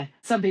 very rare.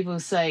 Some people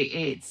say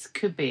it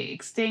could be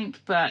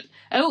extinct, but,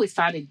 it's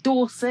found in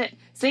Dorset.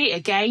 See,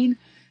 again,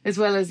 as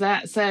well as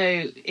that. So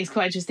it's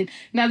quite interesting.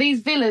 Now,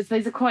 these villas,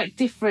 these are quite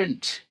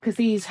different because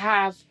these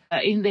have,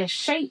 in their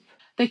shape,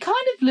 they kind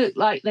of look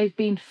like they've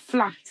been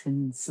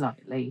flattened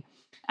slightly.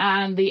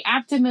 And the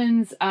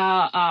abdomens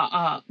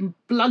are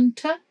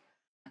blunter.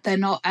 They're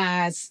not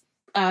as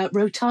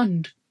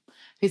rotund,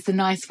 is the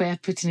nice way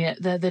of putting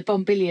it. The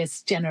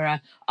Bombylius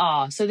genera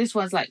are. So this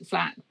one's like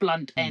flat,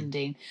 blunt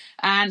ending.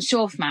 And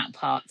short mount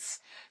parts.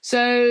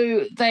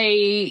 So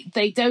they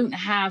don't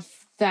have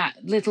that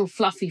little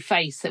fluffy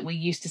face that we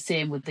used to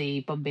see with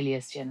the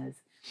Bombylius genera.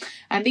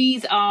 And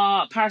these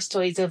are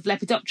parasitoids of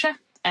Lepidoptera,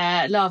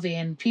 larvae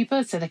and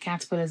pupa, so they're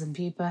caterpillars and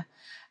pupa.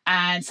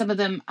 And some of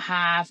them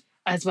have,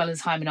 as well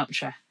as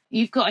Hymenoptera.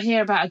 You've got to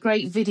hear about a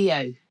great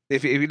video.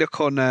 If you look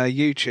on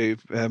YouTube,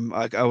 when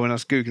I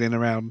was Googling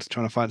around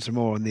trying to find some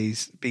more on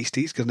these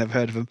beasties, because I've never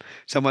heard of them,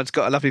 someone's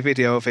got a lovely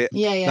video of it.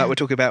 Yeah. Like we're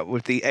talking about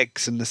with the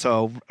eggs and the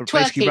soil,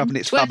 basically rubbing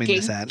its thumb in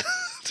the sand.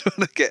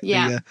 Trying to get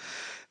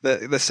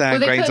the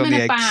sand grains on the eggs. They put them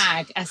in a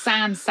bag, a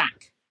sand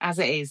sack, as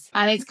it is.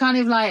 And it's kind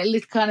of like a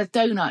little kind of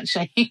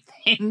donut-shaped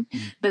thing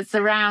that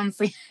surrounds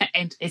the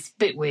end. It's a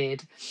bit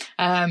weird.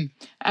 And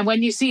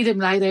when you see them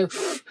like they're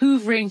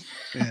hoovering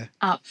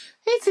up,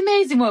 it's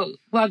amazing what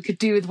one could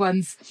do with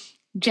one's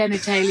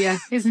genitalia,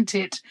 isn't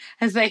it?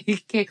 As they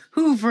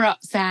hoover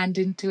up sand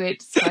into it.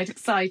 It's quite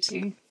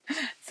exciting.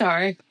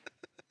 Sorry.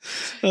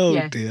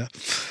 Oh, dear.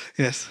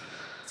 Yes.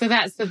 So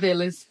that's the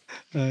villas.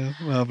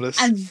 Marvellous.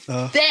 And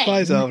then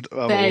there's awesome.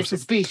 The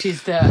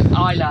species that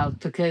I love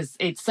because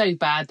it's so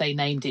bad they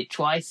named it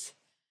twice.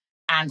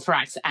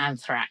 Anthrax,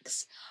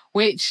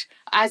 which,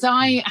 as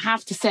I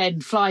have to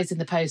send flies in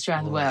the post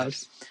around the world,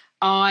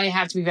 I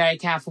have to be very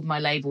careful with my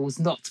labels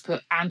not to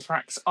put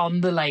anthrax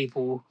on the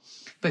label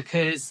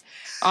because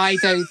I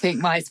don't think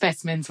my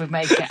specimens would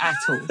make it at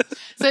all.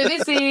 So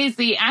this is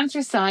the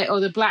anthracite or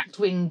the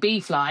black-winged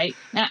bee fly.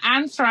 Now,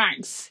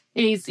 anthrax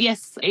is,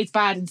 yes, it's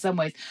bad in some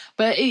ways,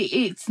 but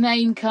its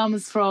name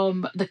comes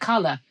from the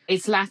colour.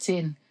 It's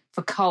Latin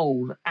for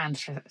coal,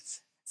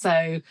 anthrax.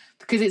 So,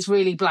 because it's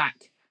really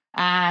black.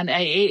 And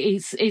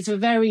it's a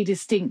very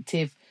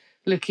distinctive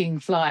looking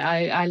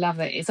fly. I love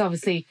it. It's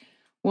obviously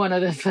one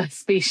of the first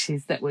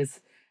species that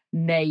was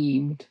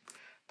named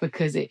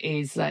because it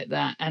is like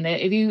that. And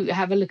if you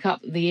have a look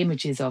up the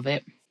images of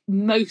it,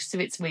 most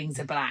of its wings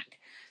are black.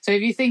 So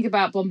if you think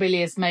about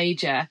Bombylius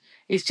major,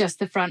 it's just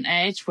the front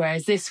edge,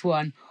 whereas this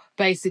one,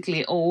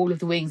 basically all of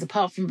the wings,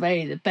 apart from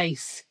the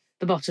base,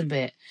 the bottom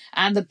bit,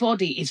 and the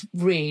body is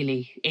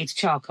it's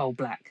charcoal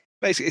black.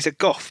 Basically, it's a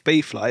goth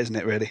bee fly, isn't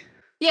it, really?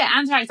 Yeah,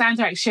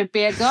 anthrax should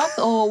be a goth,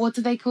 or what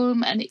do they call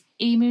them? An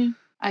emu?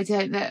 I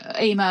don't know.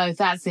 Emo,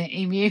 that's it,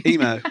 emu.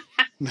 Emo.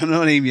 No,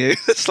 not an emu.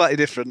 That's slightly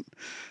different.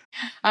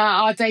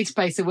 Our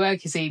database at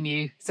work is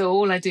emu, so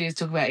all I do is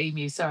talk about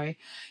emu, sorry.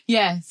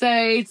 Yeah, so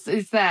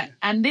it's that.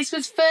 And this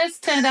was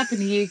first turned up in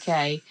the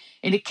UK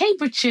in a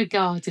Cambridgeshire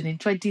garden in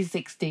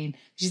 2016,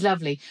 which is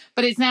lovely.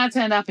 But it's now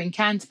turned up in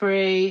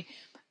Canterbury,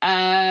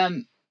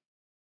 and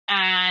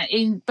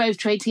in both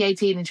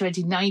 2018 and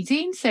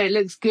 2019, so it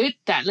looks good.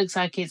 That looks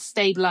like it's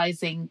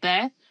stabilising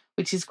there,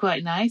 which is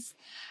quite nice.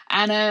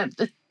 And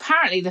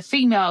apparently the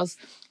females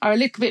are a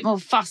little bit more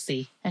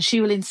fussy, and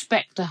she will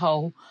inspect a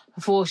hole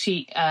before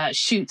she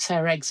shoots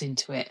her eggs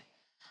into it,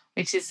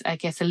 which is, I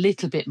guess, a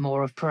little bit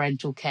more of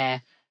parental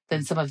care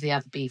than some of the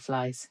other bee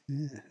flies.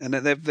 Yeah. And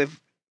they've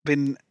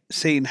been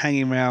seen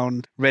hanging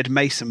around red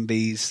mason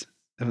bees,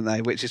 haven't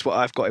they? Which is what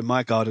I've got in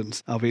my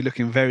gardens. I'll be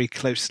looking very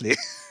closely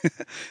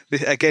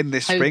again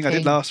this spring. I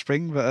did last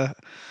spring, but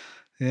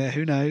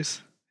who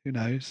knows? Who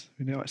knows?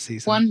 We know what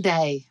season. One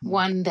day.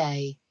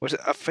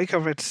 I think I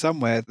read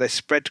somewhere they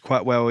spread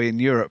quite well in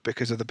Europe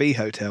because of the bee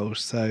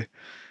hotels. So,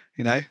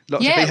 lots of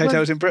bee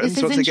hotels in Britain.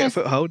 So once they get a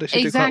foothold, they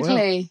should do quite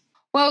well.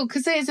 Well,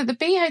 because the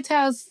bee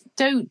hotels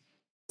don't,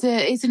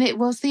 isn't it?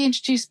 Was the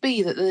introduced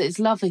bee that is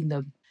loving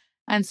them.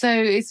 And so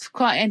it's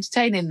quite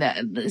entertaining that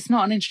it's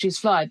not an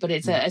introduced fly, but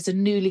it's a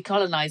newly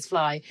colonised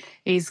fly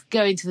is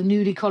going to the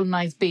newly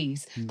colonised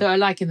bees that are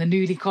like in the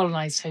newly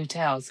colonised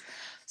hotels.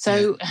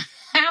 So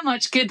how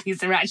much good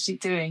these are actually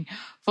doing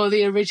for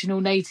the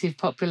original native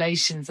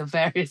populations of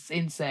various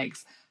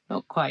insects,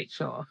 not quite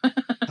sure.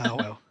 Oh,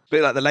 well. A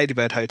bit like the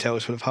ladybird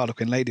hotels full of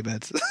harlequin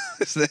ladybirds.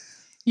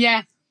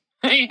 Yeah,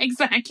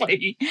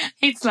 exactly.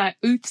 It's like,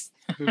 oops.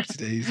 Oops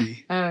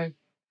daisy.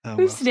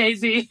 Oops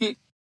daisy.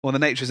 or the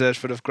nature reserves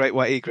full of great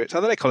white egrets.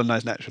 Oh, they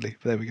colonise naturally.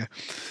 But there we go.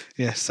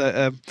 Yeah.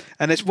 So,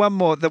 and there's one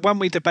more. The one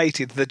we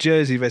debated, the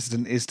Jersey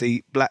resident, is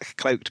the black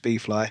cloaked bee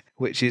fly,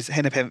 which is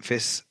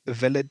Henipenthis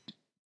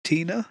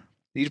velutina.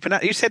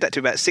 You said that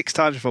to me about 6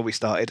 times before we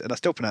started, and I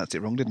still pronounced it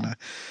wrong, didn't I?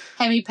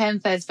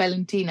 Hemipenthis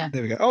velutina.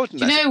 There we go. Oh, do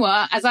you know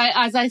what? As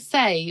I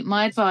say,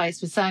 my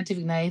advice with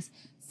scientific names: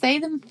 say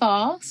them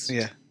fast.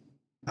 Yeah.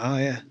 Oh,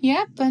 yeah.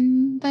 Yep,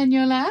 and then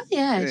you're like,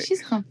 yeah,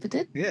 she's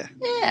confident. Yeah.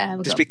 Yeah.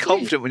 Just be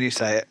confident when you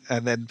say it,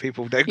 and then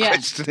people don't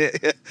question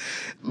it.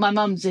 My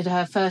mum did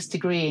her first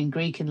degree in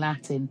Greek and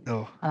Latin,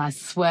 and I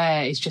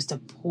swear it's just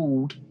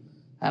appalled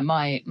at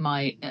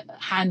my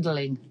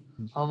handling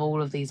of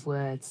all of these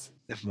words.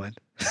 Never mind.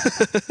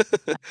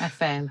 I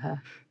fail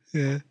her.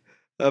 Yeah.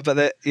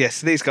 But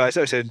yes, these guys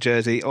also in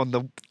Jersey on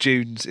the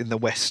dunes in the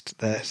west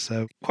there.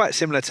 So quite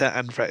similar to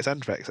Anthrax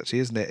actually,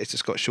 isn't it? It's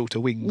just got shorter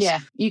wings.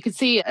 Yeah. You could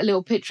see a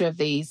little picture of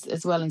these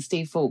as well in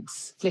Steve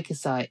Falk's Flickr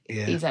site.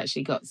 Yeah. He's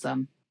actually got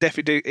some.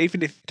 Definitely do.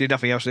 Even if you do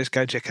nothing else, just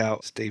go and check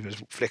out Steven's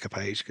Flickr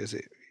page because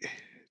it's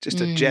just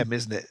a gem,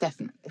 isn't it?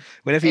 Definitely.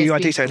 Whenever you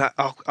ID like,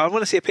 oh, I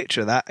want to see a picture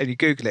of that, and you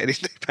Google it, and his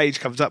page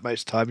comes up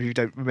most of the time if you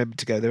don't remember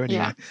to go there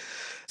anyway. Yeah.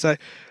 So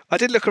I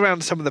did look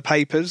around some of the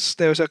papers.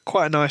 There was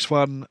quite a nice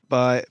one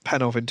by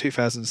Panov in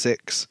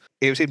 2006.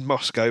 It was in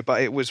Moscow,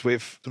 but it was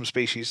with some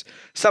species,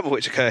 some of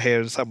which occur here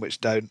and some which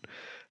don't.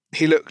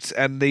 He looked,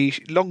 and the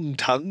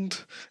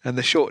long-tongued and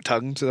the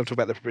short-tongued, and I'm talking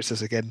about the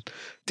proboscis again,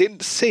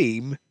 didn't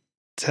seem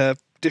to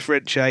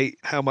differentiate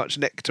how much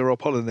nectar or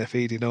pollen they're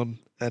feeding on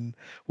and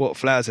what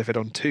flowers they fed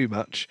on too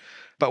much.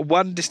 But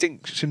one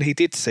distinction he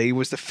did see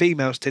was the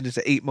females tended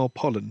to eat more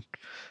pollen.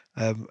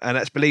 And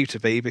that's believed to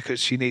be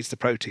because she needs the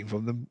protein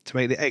from them to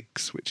make the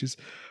eggs, which is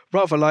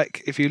rather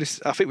like, if you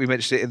listen, I think we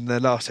mentioned it in the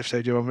last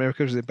episode of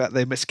America, was about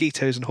the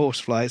mosquitoes and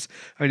horseflies.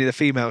 Only the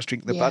females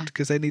drink the bud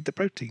because they need the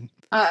protein.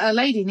 A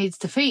lady needs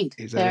to feed.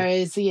 Exactly. There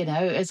is,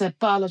 it's a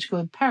biological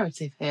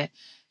imperative here.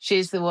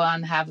 She's the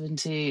one having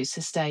to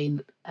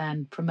sustain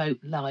and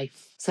promote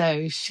life.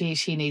 So she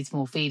needs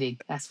more feeding.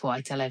 That's what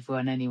I tell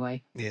everyone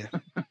anyway. Yeah.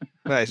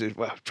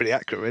 Well, pretty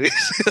accurate, really,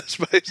 I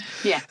suppose.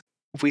 Yeah.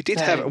 We did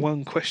have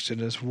one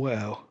question as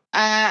well.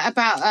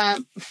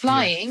 About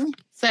flying.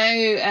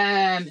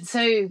 Yeah.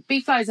 So bee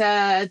flies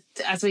are,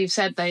 as we've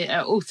said, they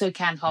also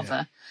can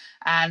hover.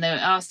 Yeah. And they were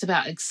asked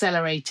about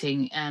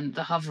accelerating and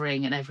the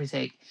hovering and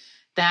everything.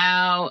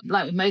 Now,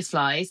 like with most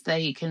flies,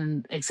 they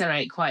can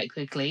accelerate quite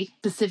quickly.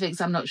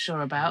 Specifics I'm not sure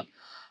about.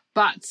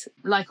 But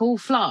like all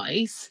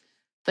flies,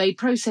 they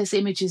process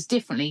images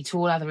differently to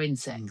all other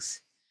insects.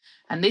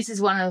 And this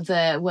is one of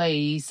the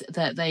ways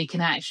that they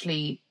can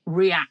actually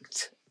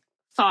react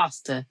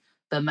faster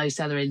than most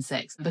other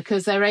insects,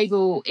 because they're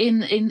able,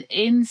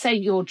 in say,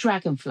 your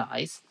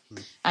dragonflies,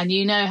 and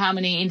you know how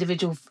many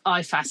individual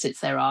eye facets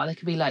there are. There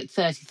could be like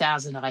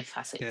 30,000 eye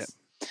facets.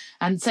 Yeah.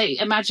 And say,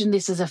 imagine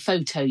this as a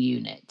photo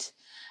unit.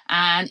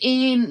 And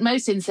in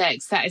most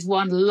insects, that is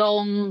one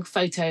long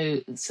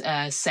photo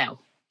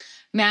cell.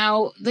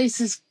 Now, this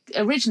is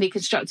originally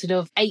constructed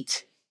of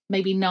 8,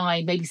 maybe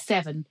 9, maybe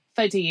 7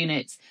 photo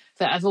units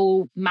that have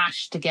all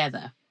mashed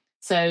together.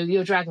 So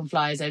your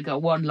dragonflies have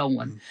got one long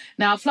one.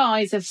 Now,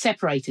 flies have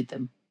separated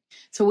them.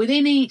 So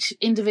within each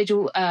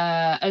individual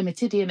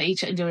ommatidium,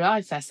 each individual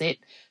eye facet,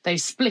 they've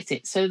split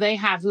it. So they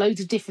have loads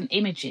of different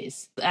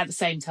images at the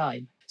same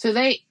time. So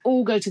they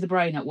all go to the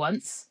brain at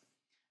once.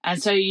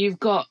 And so you've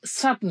got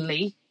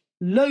suddenly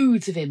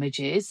loads of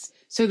images.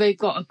 So they've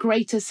got a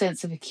greater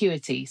sense of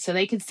acuity. So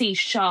they can see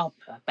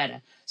sharper,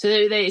 better. So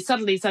they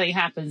suddenly something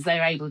happens,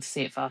 they're able to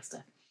see it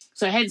faster.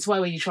 So hence why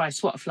when you try to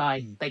swat a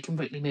fly, they can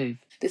quickly move.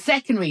 The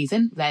second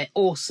reason they're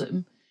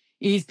awesome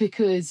is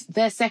because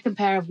their second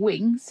pair of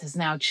wings has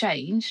now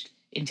changed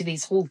into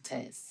these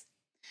halters.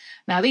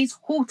 Now, these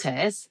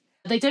halters,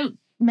 they don't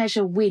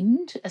measure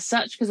wind as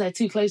such because they're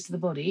too close to the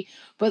body,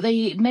 but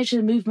they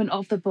measure movement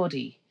of the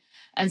body.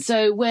 And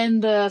so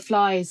when the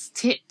flies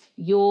tip,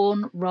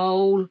 yawn,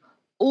 roll,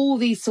 all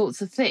these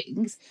sorts of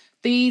things,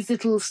 these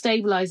little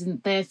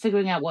stabilizing, they're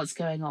figuring out what's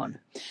going on.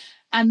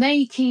 And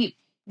they keep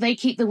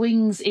the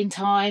wings in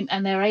time,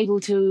 and they're able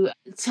to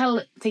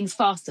tell things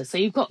faster. So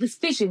you've got this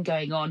vision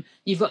going on,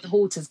 you've got the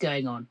halters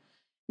going on.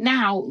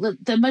 Now,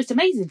 the most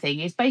amazing thing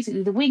is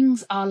basically the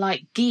wings are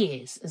like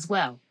gears as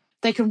well.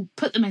 They can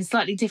put them in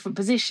slightly different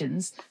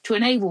positions to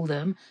enable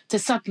them to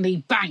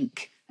suddenly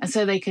bank, and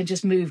so they can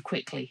just move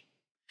quickly.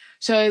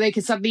 So they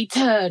can suddenly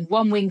turn,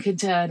 one wing can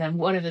turn and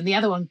whatever, and the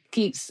other one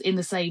keeps in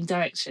the same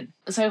direction.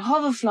 So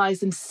hoverflies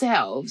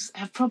themselves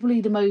have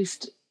probably the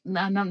most,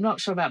 and I'm not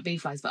sure about bee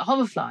flies, but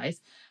hoverflies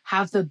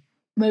have the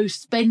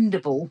most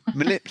bendable.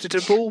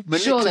 Manipulable?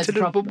 Sure, there's a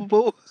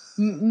problem.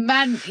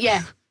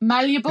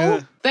 Malleable.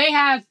 Yeah. They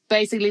have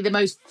basically the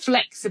most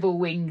flexible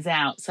wings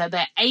out, so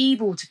they're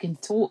able to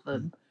contort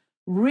them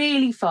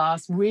really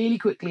fast, really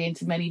quickly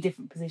into many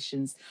different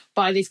positions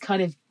by this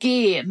kind of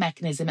gear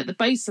mechanism at the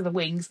base of the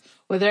wings,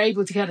 where they're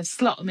able to kind of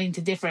slot them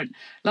into different,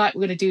 like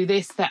we're going to do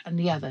this, that, and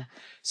the other.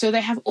 So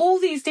they have all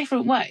these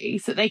different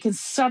ways that they can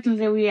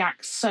suddenly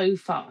react so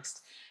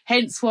fast.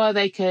 hence why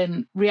they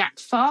can react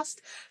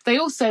fast. They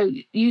also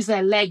use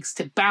their legs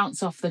to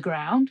bounce off the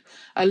ground.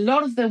 A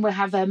lot of them will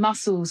have their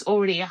muscles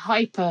already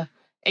hyper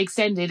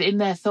extended in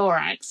their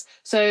thorax,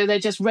 so they're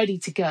just ready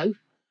to go.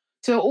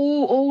 So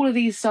all of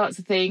these sorts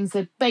of things,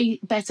 the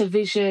better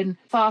vision,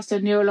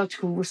 faster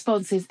neurological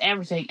responses,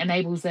 everything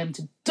enables them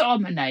to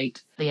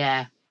dominate the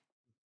air.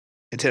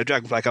 Until a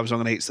dragonfly comes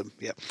along and eats them.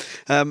 Yeah.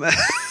 Well,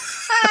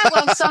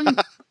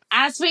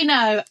 as we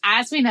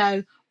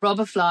know,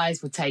 robber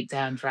flies will take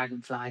down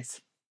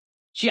dragonflies.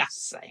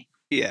 Just saying.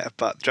 Yeah,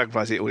 but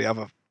dragonflies eat all the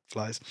other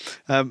flies.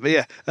 But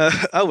yeah.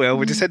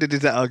 We just headed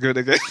into that argument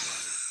again.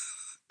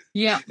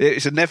 Yeah.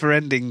 It's a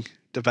never-ending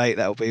debate,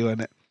 that'll be,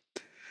 won't it?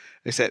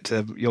 Except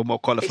you're more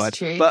qualified. It's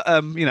true. But,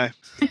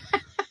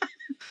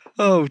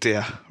 Oh,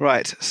 dear.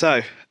 Right.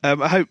 So,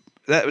 I hope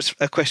that was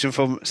a question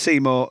from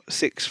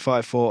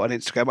Seymour654 on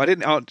Instagram. I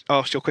didn't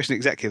ask your question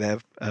exactly there,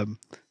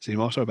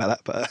 Seymour. Sorry about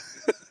that. But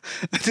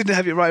I didn't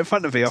have it right in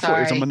front of me. I thought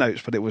it was on my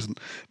notes, but it wasn't.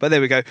 But there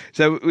we go.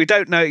 So we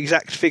don't know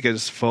exact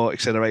figures for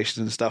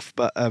acceleration and stuff,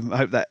 but I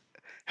hope that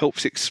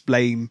helps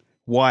explain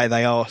why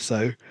they are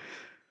so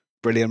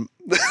brilliant.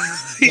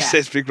 He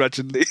says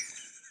begrudgingly.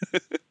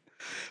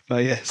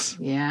 But yes.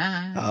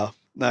 Yeah. Oh,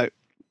 no.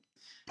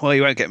 Well,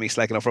 you won't get me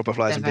slagging off robber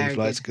flies They're and bee very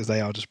flies good. because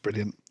they are just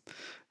brilliant.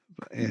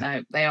 But, yeah.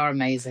 No, they are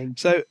amazing.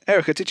 So,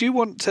 Erica, did you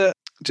want to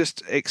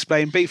just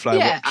explain Bee Fly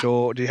Watch,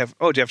 or do you have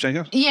something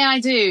else? Yeah, I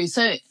do.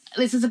 So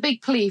this is a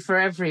big plea for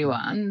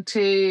everyone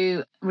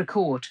to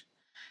record.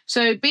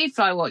 So Bee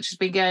Fly Watch has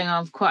been going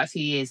on for quite a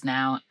few years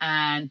now,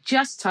 and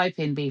just type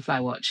in Bee Fly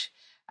Watch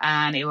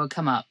and it will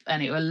come up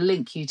and it will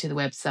link you to the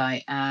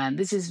website. And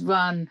this is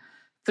run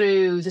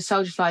through the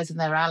Soldier Flies and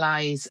Their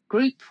Allies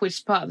group, which is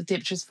part of the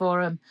Dipterus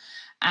Forum.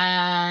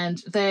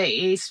 And there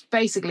is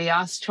basically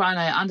us trying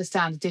to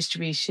understand the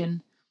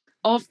distribution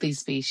of these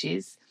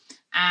species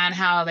and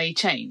how they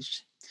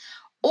changed.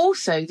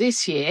 Also,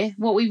 this year,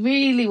 what we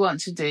really want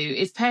to do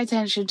is pay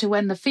attention to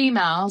when the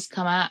females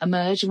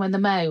emerge and when the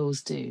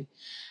males do.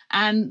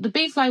 And the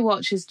Bee Fly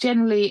Watch is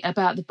generally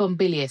about the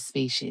Bombylius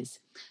species.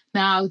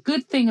 Now, the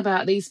good thing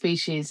about these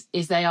species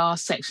is they are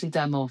sexually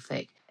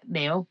dimorphic.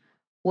 Neil,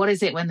 what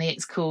is it when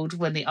it's called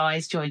when the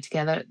eyes join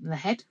together in the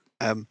head?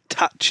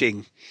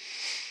 Touching.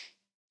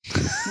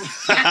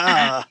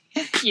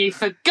 You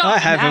forgot. I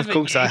have, of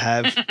course I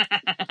have.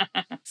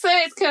 So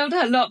it's called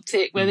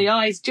holoptic, where the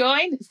eyes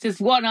join. It's just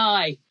one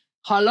eye.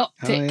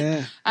 Holoptic. Oh,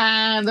 yeah.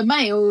 And the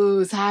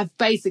males have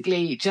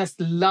basically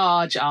just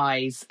large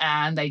eyes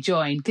and they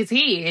join because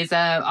he is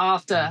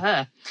after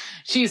her.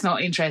 She's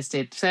not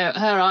interested. So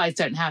her eyes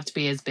don't have to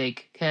be as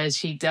big because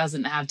she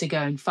doesn't have to go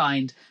and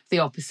find the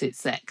opposite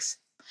sex.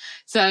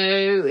 So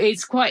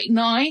it's quite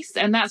nice.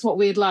 And that's what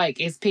we'd like,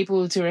 is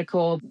people to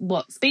record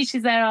what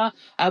species they are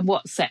and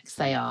what sex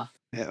they are.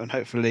 Yeah, and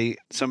hopefully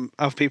some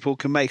other people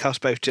can make us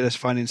both jealous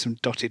finding some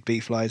dotted bee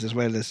flies as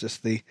well as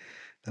just the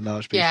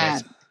large bee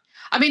flies.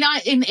 I mean,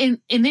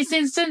 in this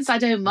instance, I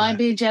don't mind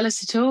being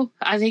jealous at all.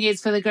 I think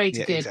it's for the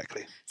greater good.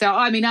 Exactly. So,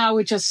 I mean, I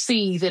would just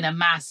seethe in a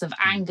mass of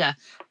anger,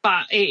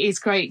 but it is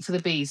great for the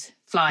bees,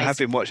 flies. I have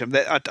been watching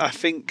them. I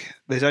think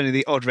there's only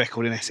the odd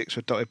record in Essex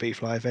for dotted bee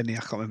fly, if any. I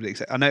can't remember the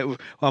exact. I know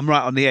I'm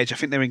right on the edge. I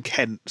think they're in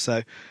Kent,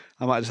 so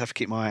I might just have to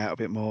keep my eye out a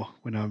bit more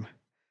when I'm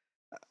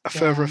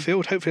further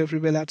afield. Hopefully,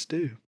 we'll be allowed to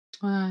do.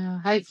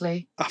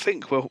 Hopefully. I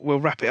think we'll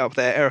wrap it up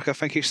there. Erica,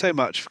 thank you so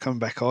much for coming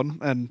back on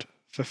and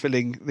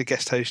fulfilling the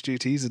guest host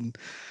duties and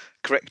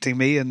correcting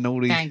me and all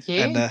these. Thank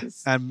you.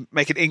 And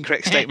making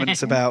incorrect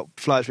statements about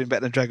flies being better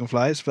than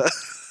dragonflies, but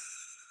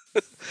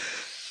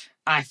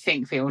I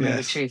think we all know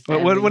the truth.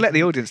 Well, we'll let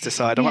the audience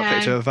decide. I might put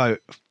it to a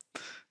vote.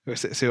 We'll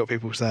see what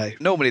people say.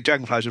 Normally,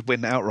 dragonflies would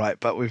win outright,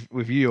 but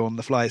with you on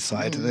the flies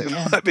side, it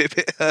might be a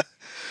bit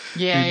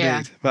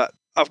unique. But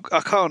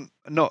I can't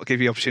not give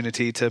you the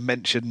opportunity to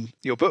mention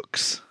your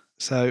books.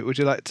 So would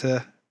you like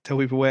to tell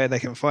people where they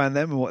can find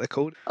them and what they're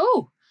called?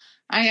 Oh,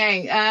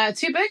 okay.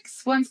 2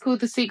 books. One's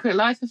called The Secret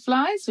Life of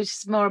Flies, which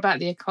is more about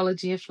the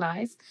ecology of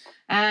flies.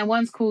 And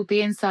one's called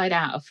The Inside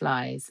Out of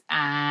Flies.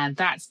 And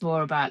that's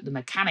more about the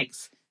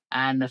mechanics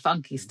and the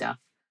funky stuff.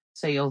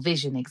 So your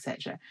vision,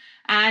 etc.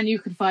 And you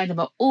can find them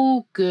at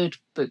all good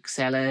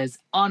booksellers,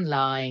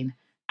 online,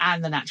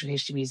 and the Natural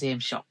History Museum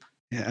shop.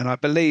 Yeah, and I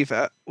believe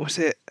was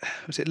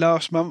it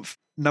last month,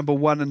 number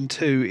 1 and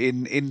 2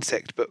 in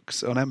insect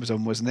books on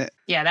Amazon, wasn't it?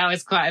 Yeah, that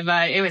was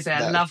it was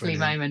a lovely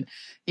moment.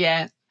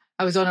 Yeah,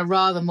 I was on a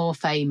rather more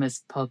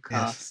famous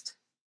podcast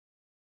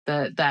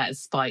that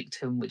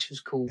spiked him, which was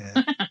cool.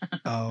 Yeah.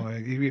 Oh,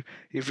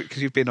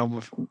 because you've been on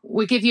with.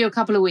 We'll give you a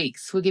couple of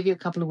weeks.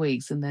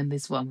 And then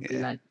this one will be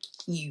like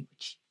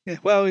huge. Yeah,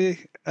 well,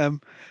 I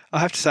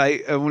have to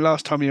say,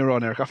 last time you were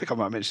on, Eric, I think I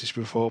might have mentioned this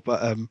before,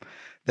 but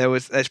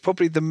there's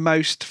probably the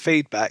most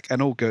feedback,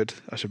 and all good,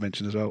 I should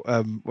mention as well,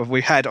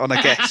 we had on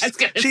a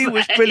guest. She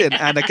was brilliant,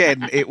 and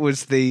again, it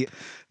was the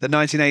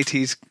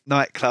 1980s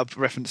nightclub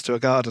reference to a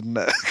garden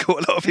that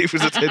caught a lot of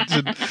people's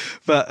attention.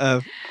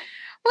 But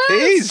Well,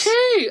 It it's is.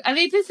 true. I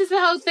mean, this is the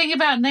whole thing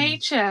about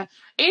nature.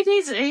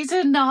 It's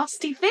a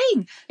nasty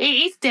thing. It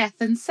is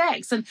death and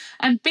sex.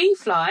 And bee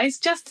flies,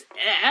 just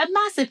a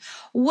massive...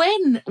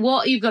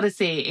 What you've got to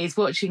see is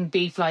watching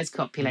bee flies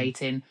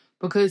copulating,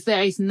 because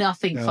there is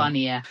nothing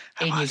funnier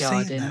in your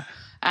garden.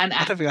 And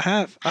I don't think I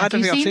have. I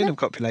don't think I've seen them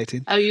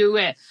copulating. Oh, you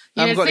aware?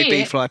 I haven't got any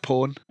bee fly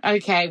porn.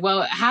 Okay,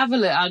 well, have a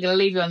look. I'm going to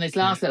leave you on this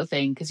last little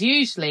thing, because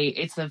usually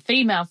it's the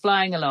female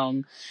flying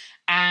along,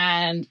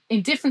 and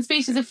in different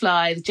species of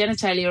fly, the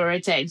genitalia are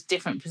rotated to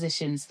different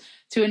positions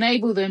to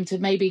enable them to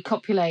maybe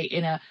copulate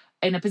in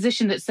a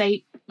position that's,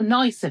 say,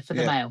 nicer for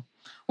the male,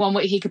 one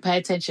where he could pay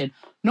attention.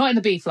 Not in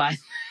the bee fly.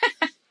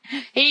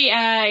 He,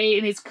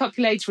 in his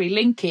copulatory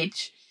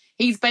linkage,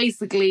 he's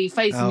basically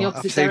facing the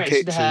opposite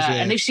direction to her,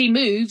 and if she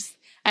moves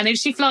and if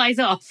she flies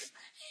off,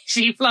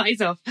 she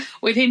flies off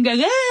with him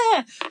going,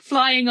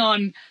 flying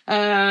on,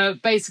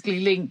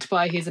 basically linked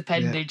by his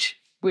appendage.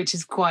 Which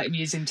is quite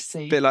amusing to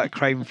see. A bit like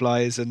crane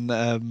flies and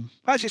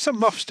actually some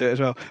moths do it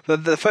as well.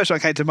 The first one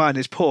that came to mind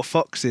is poor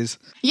foxes.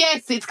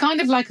 Yes, it's kind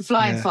of like a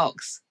flying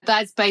fox.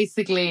 That's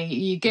basically,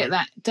 you get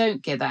that,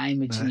 don't get that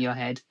image in your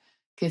head,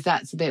 because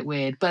that's a bit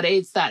weird. But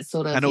it's that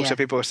sort of... And also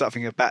people start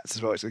thinking of bats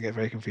as well, so it get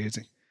very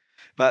confusing.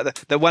 But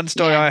the one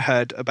story I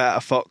heard about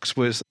a fox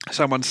was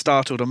someone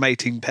startled a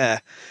mating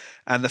pair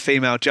and the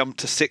female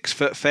jumped a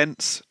 6-foot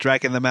fence,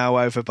 dragging the male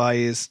over by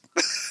his...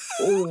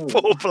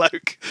 Poor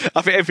bloke.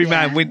 I think every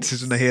man winces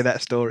when they hear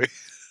that story.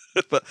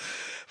 but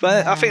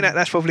I think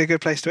that's probably a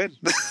good place to end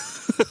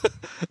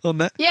on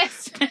that.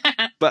 Yes.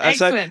 But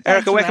so,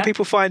 Erica, where can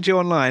people find you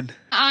online?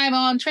 I'm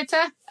on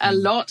Twitter a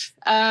lot.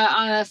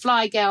 I'm a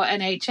Fly Girl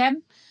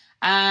NHM.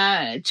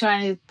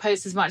 Trying to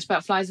post as much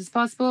about flies as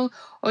possible.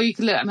 Or you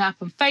can look me up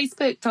on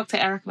Facebook, Dr.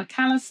 Erica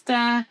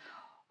McAllister.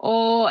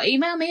 Or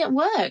email me at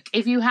work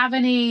if you have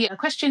any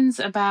questions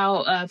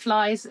about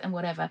flies and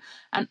whatever.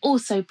 And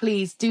also,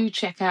 please do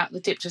check out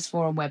the Dipters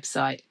Forum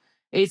website.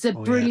 It's a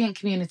brilliant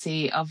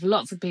community of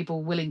lots of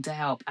people willing to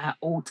help at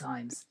all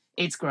times.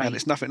 It's great. And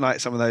it's nothing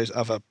like some of those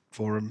other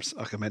forums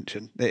I can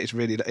mention. It's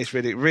really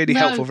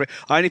helpful.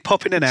 I only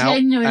pop in and out,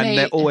 and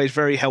they're always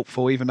very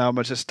helpful, even though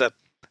I'm just a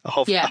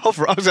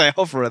hoverer. I was say a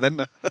hoverer then.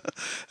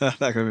 That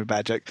could be a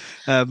bad joke.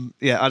 I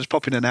just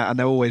pop in and out, and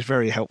they're always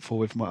very helpful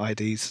with my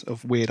IDs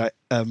of weird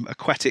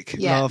aquatic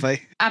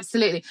larvae.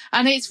 Absolutely.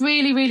 And it's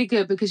really, really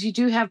good because you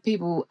do have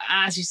people,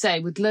 as you say,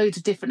 with loads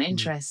of different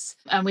interests.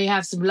 And we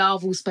have some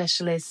larval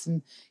specialists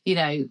and,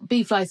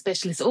 bee fly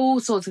specialists,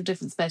 all sorts of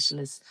different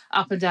specialists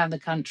up and down the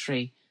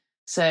country.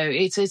 So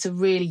it's a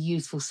really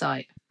useful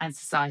site and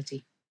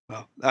society.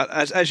 Well,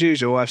 as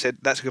usual, I've said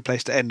that's a good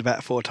place to end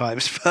about 4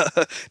 times,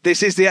 but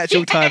this is the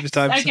actual time.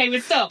 Okay,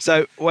 we'll stop.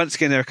 So once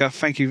again, Erica,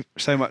 thank you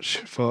so much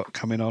for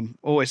coming on.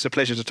 Always a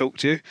pleasure to talk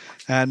to you,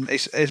 and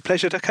it's a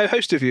pleasure to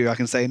co-host with you, I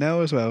can say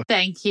now as well.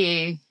 Thank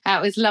you.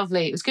 That was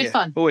lovely. It was good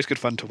fun. Always good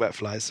fun to talk about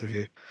flies with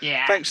you.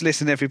 Yeah. Thanks for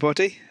listening,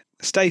 everybody.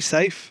 Stay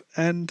safe,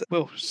 and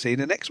we'll see you in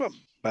the next one.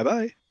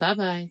 Bye-bye.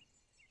 Bye-bye.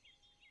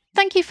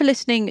 Thank you for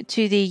listening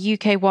to the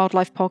UK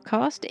Wildlife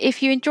Podcast.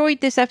 If you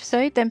enjoyed this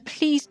episode, then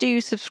please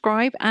do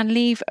subscribe and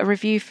leave a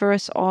review for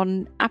us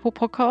on Apple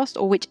Podcast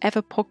or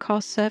whichever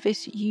podcast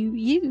service you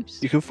use.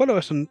 You can follow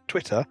us on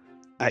Twitter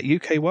at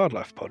UK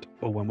Wildlife Pod,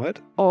 all one word.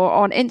 Or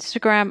on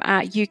Instagram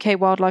at UK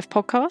Wildlife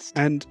Podcast.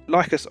 And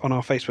like us on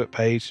our Facebook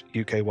page,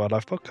 UK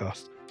Wildlife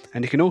Podcast.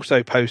 And you can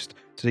also post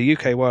to the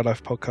UK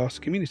Wildlife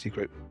Podcast community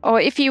group.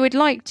 Or if you would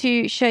like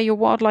to share your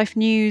wildlife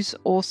news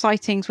or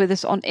sightings with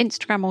us on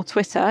Instagram or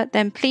Twitter,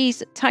 then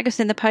please tag us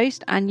in the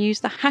post and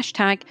use the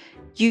hashtag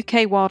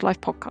UK Wildlife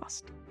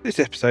Podcast. This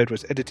episode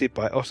was edited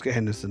by Oscar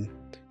Henderson.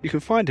 You can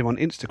find him on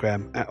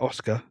Instagram at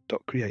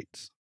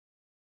oscar.creates.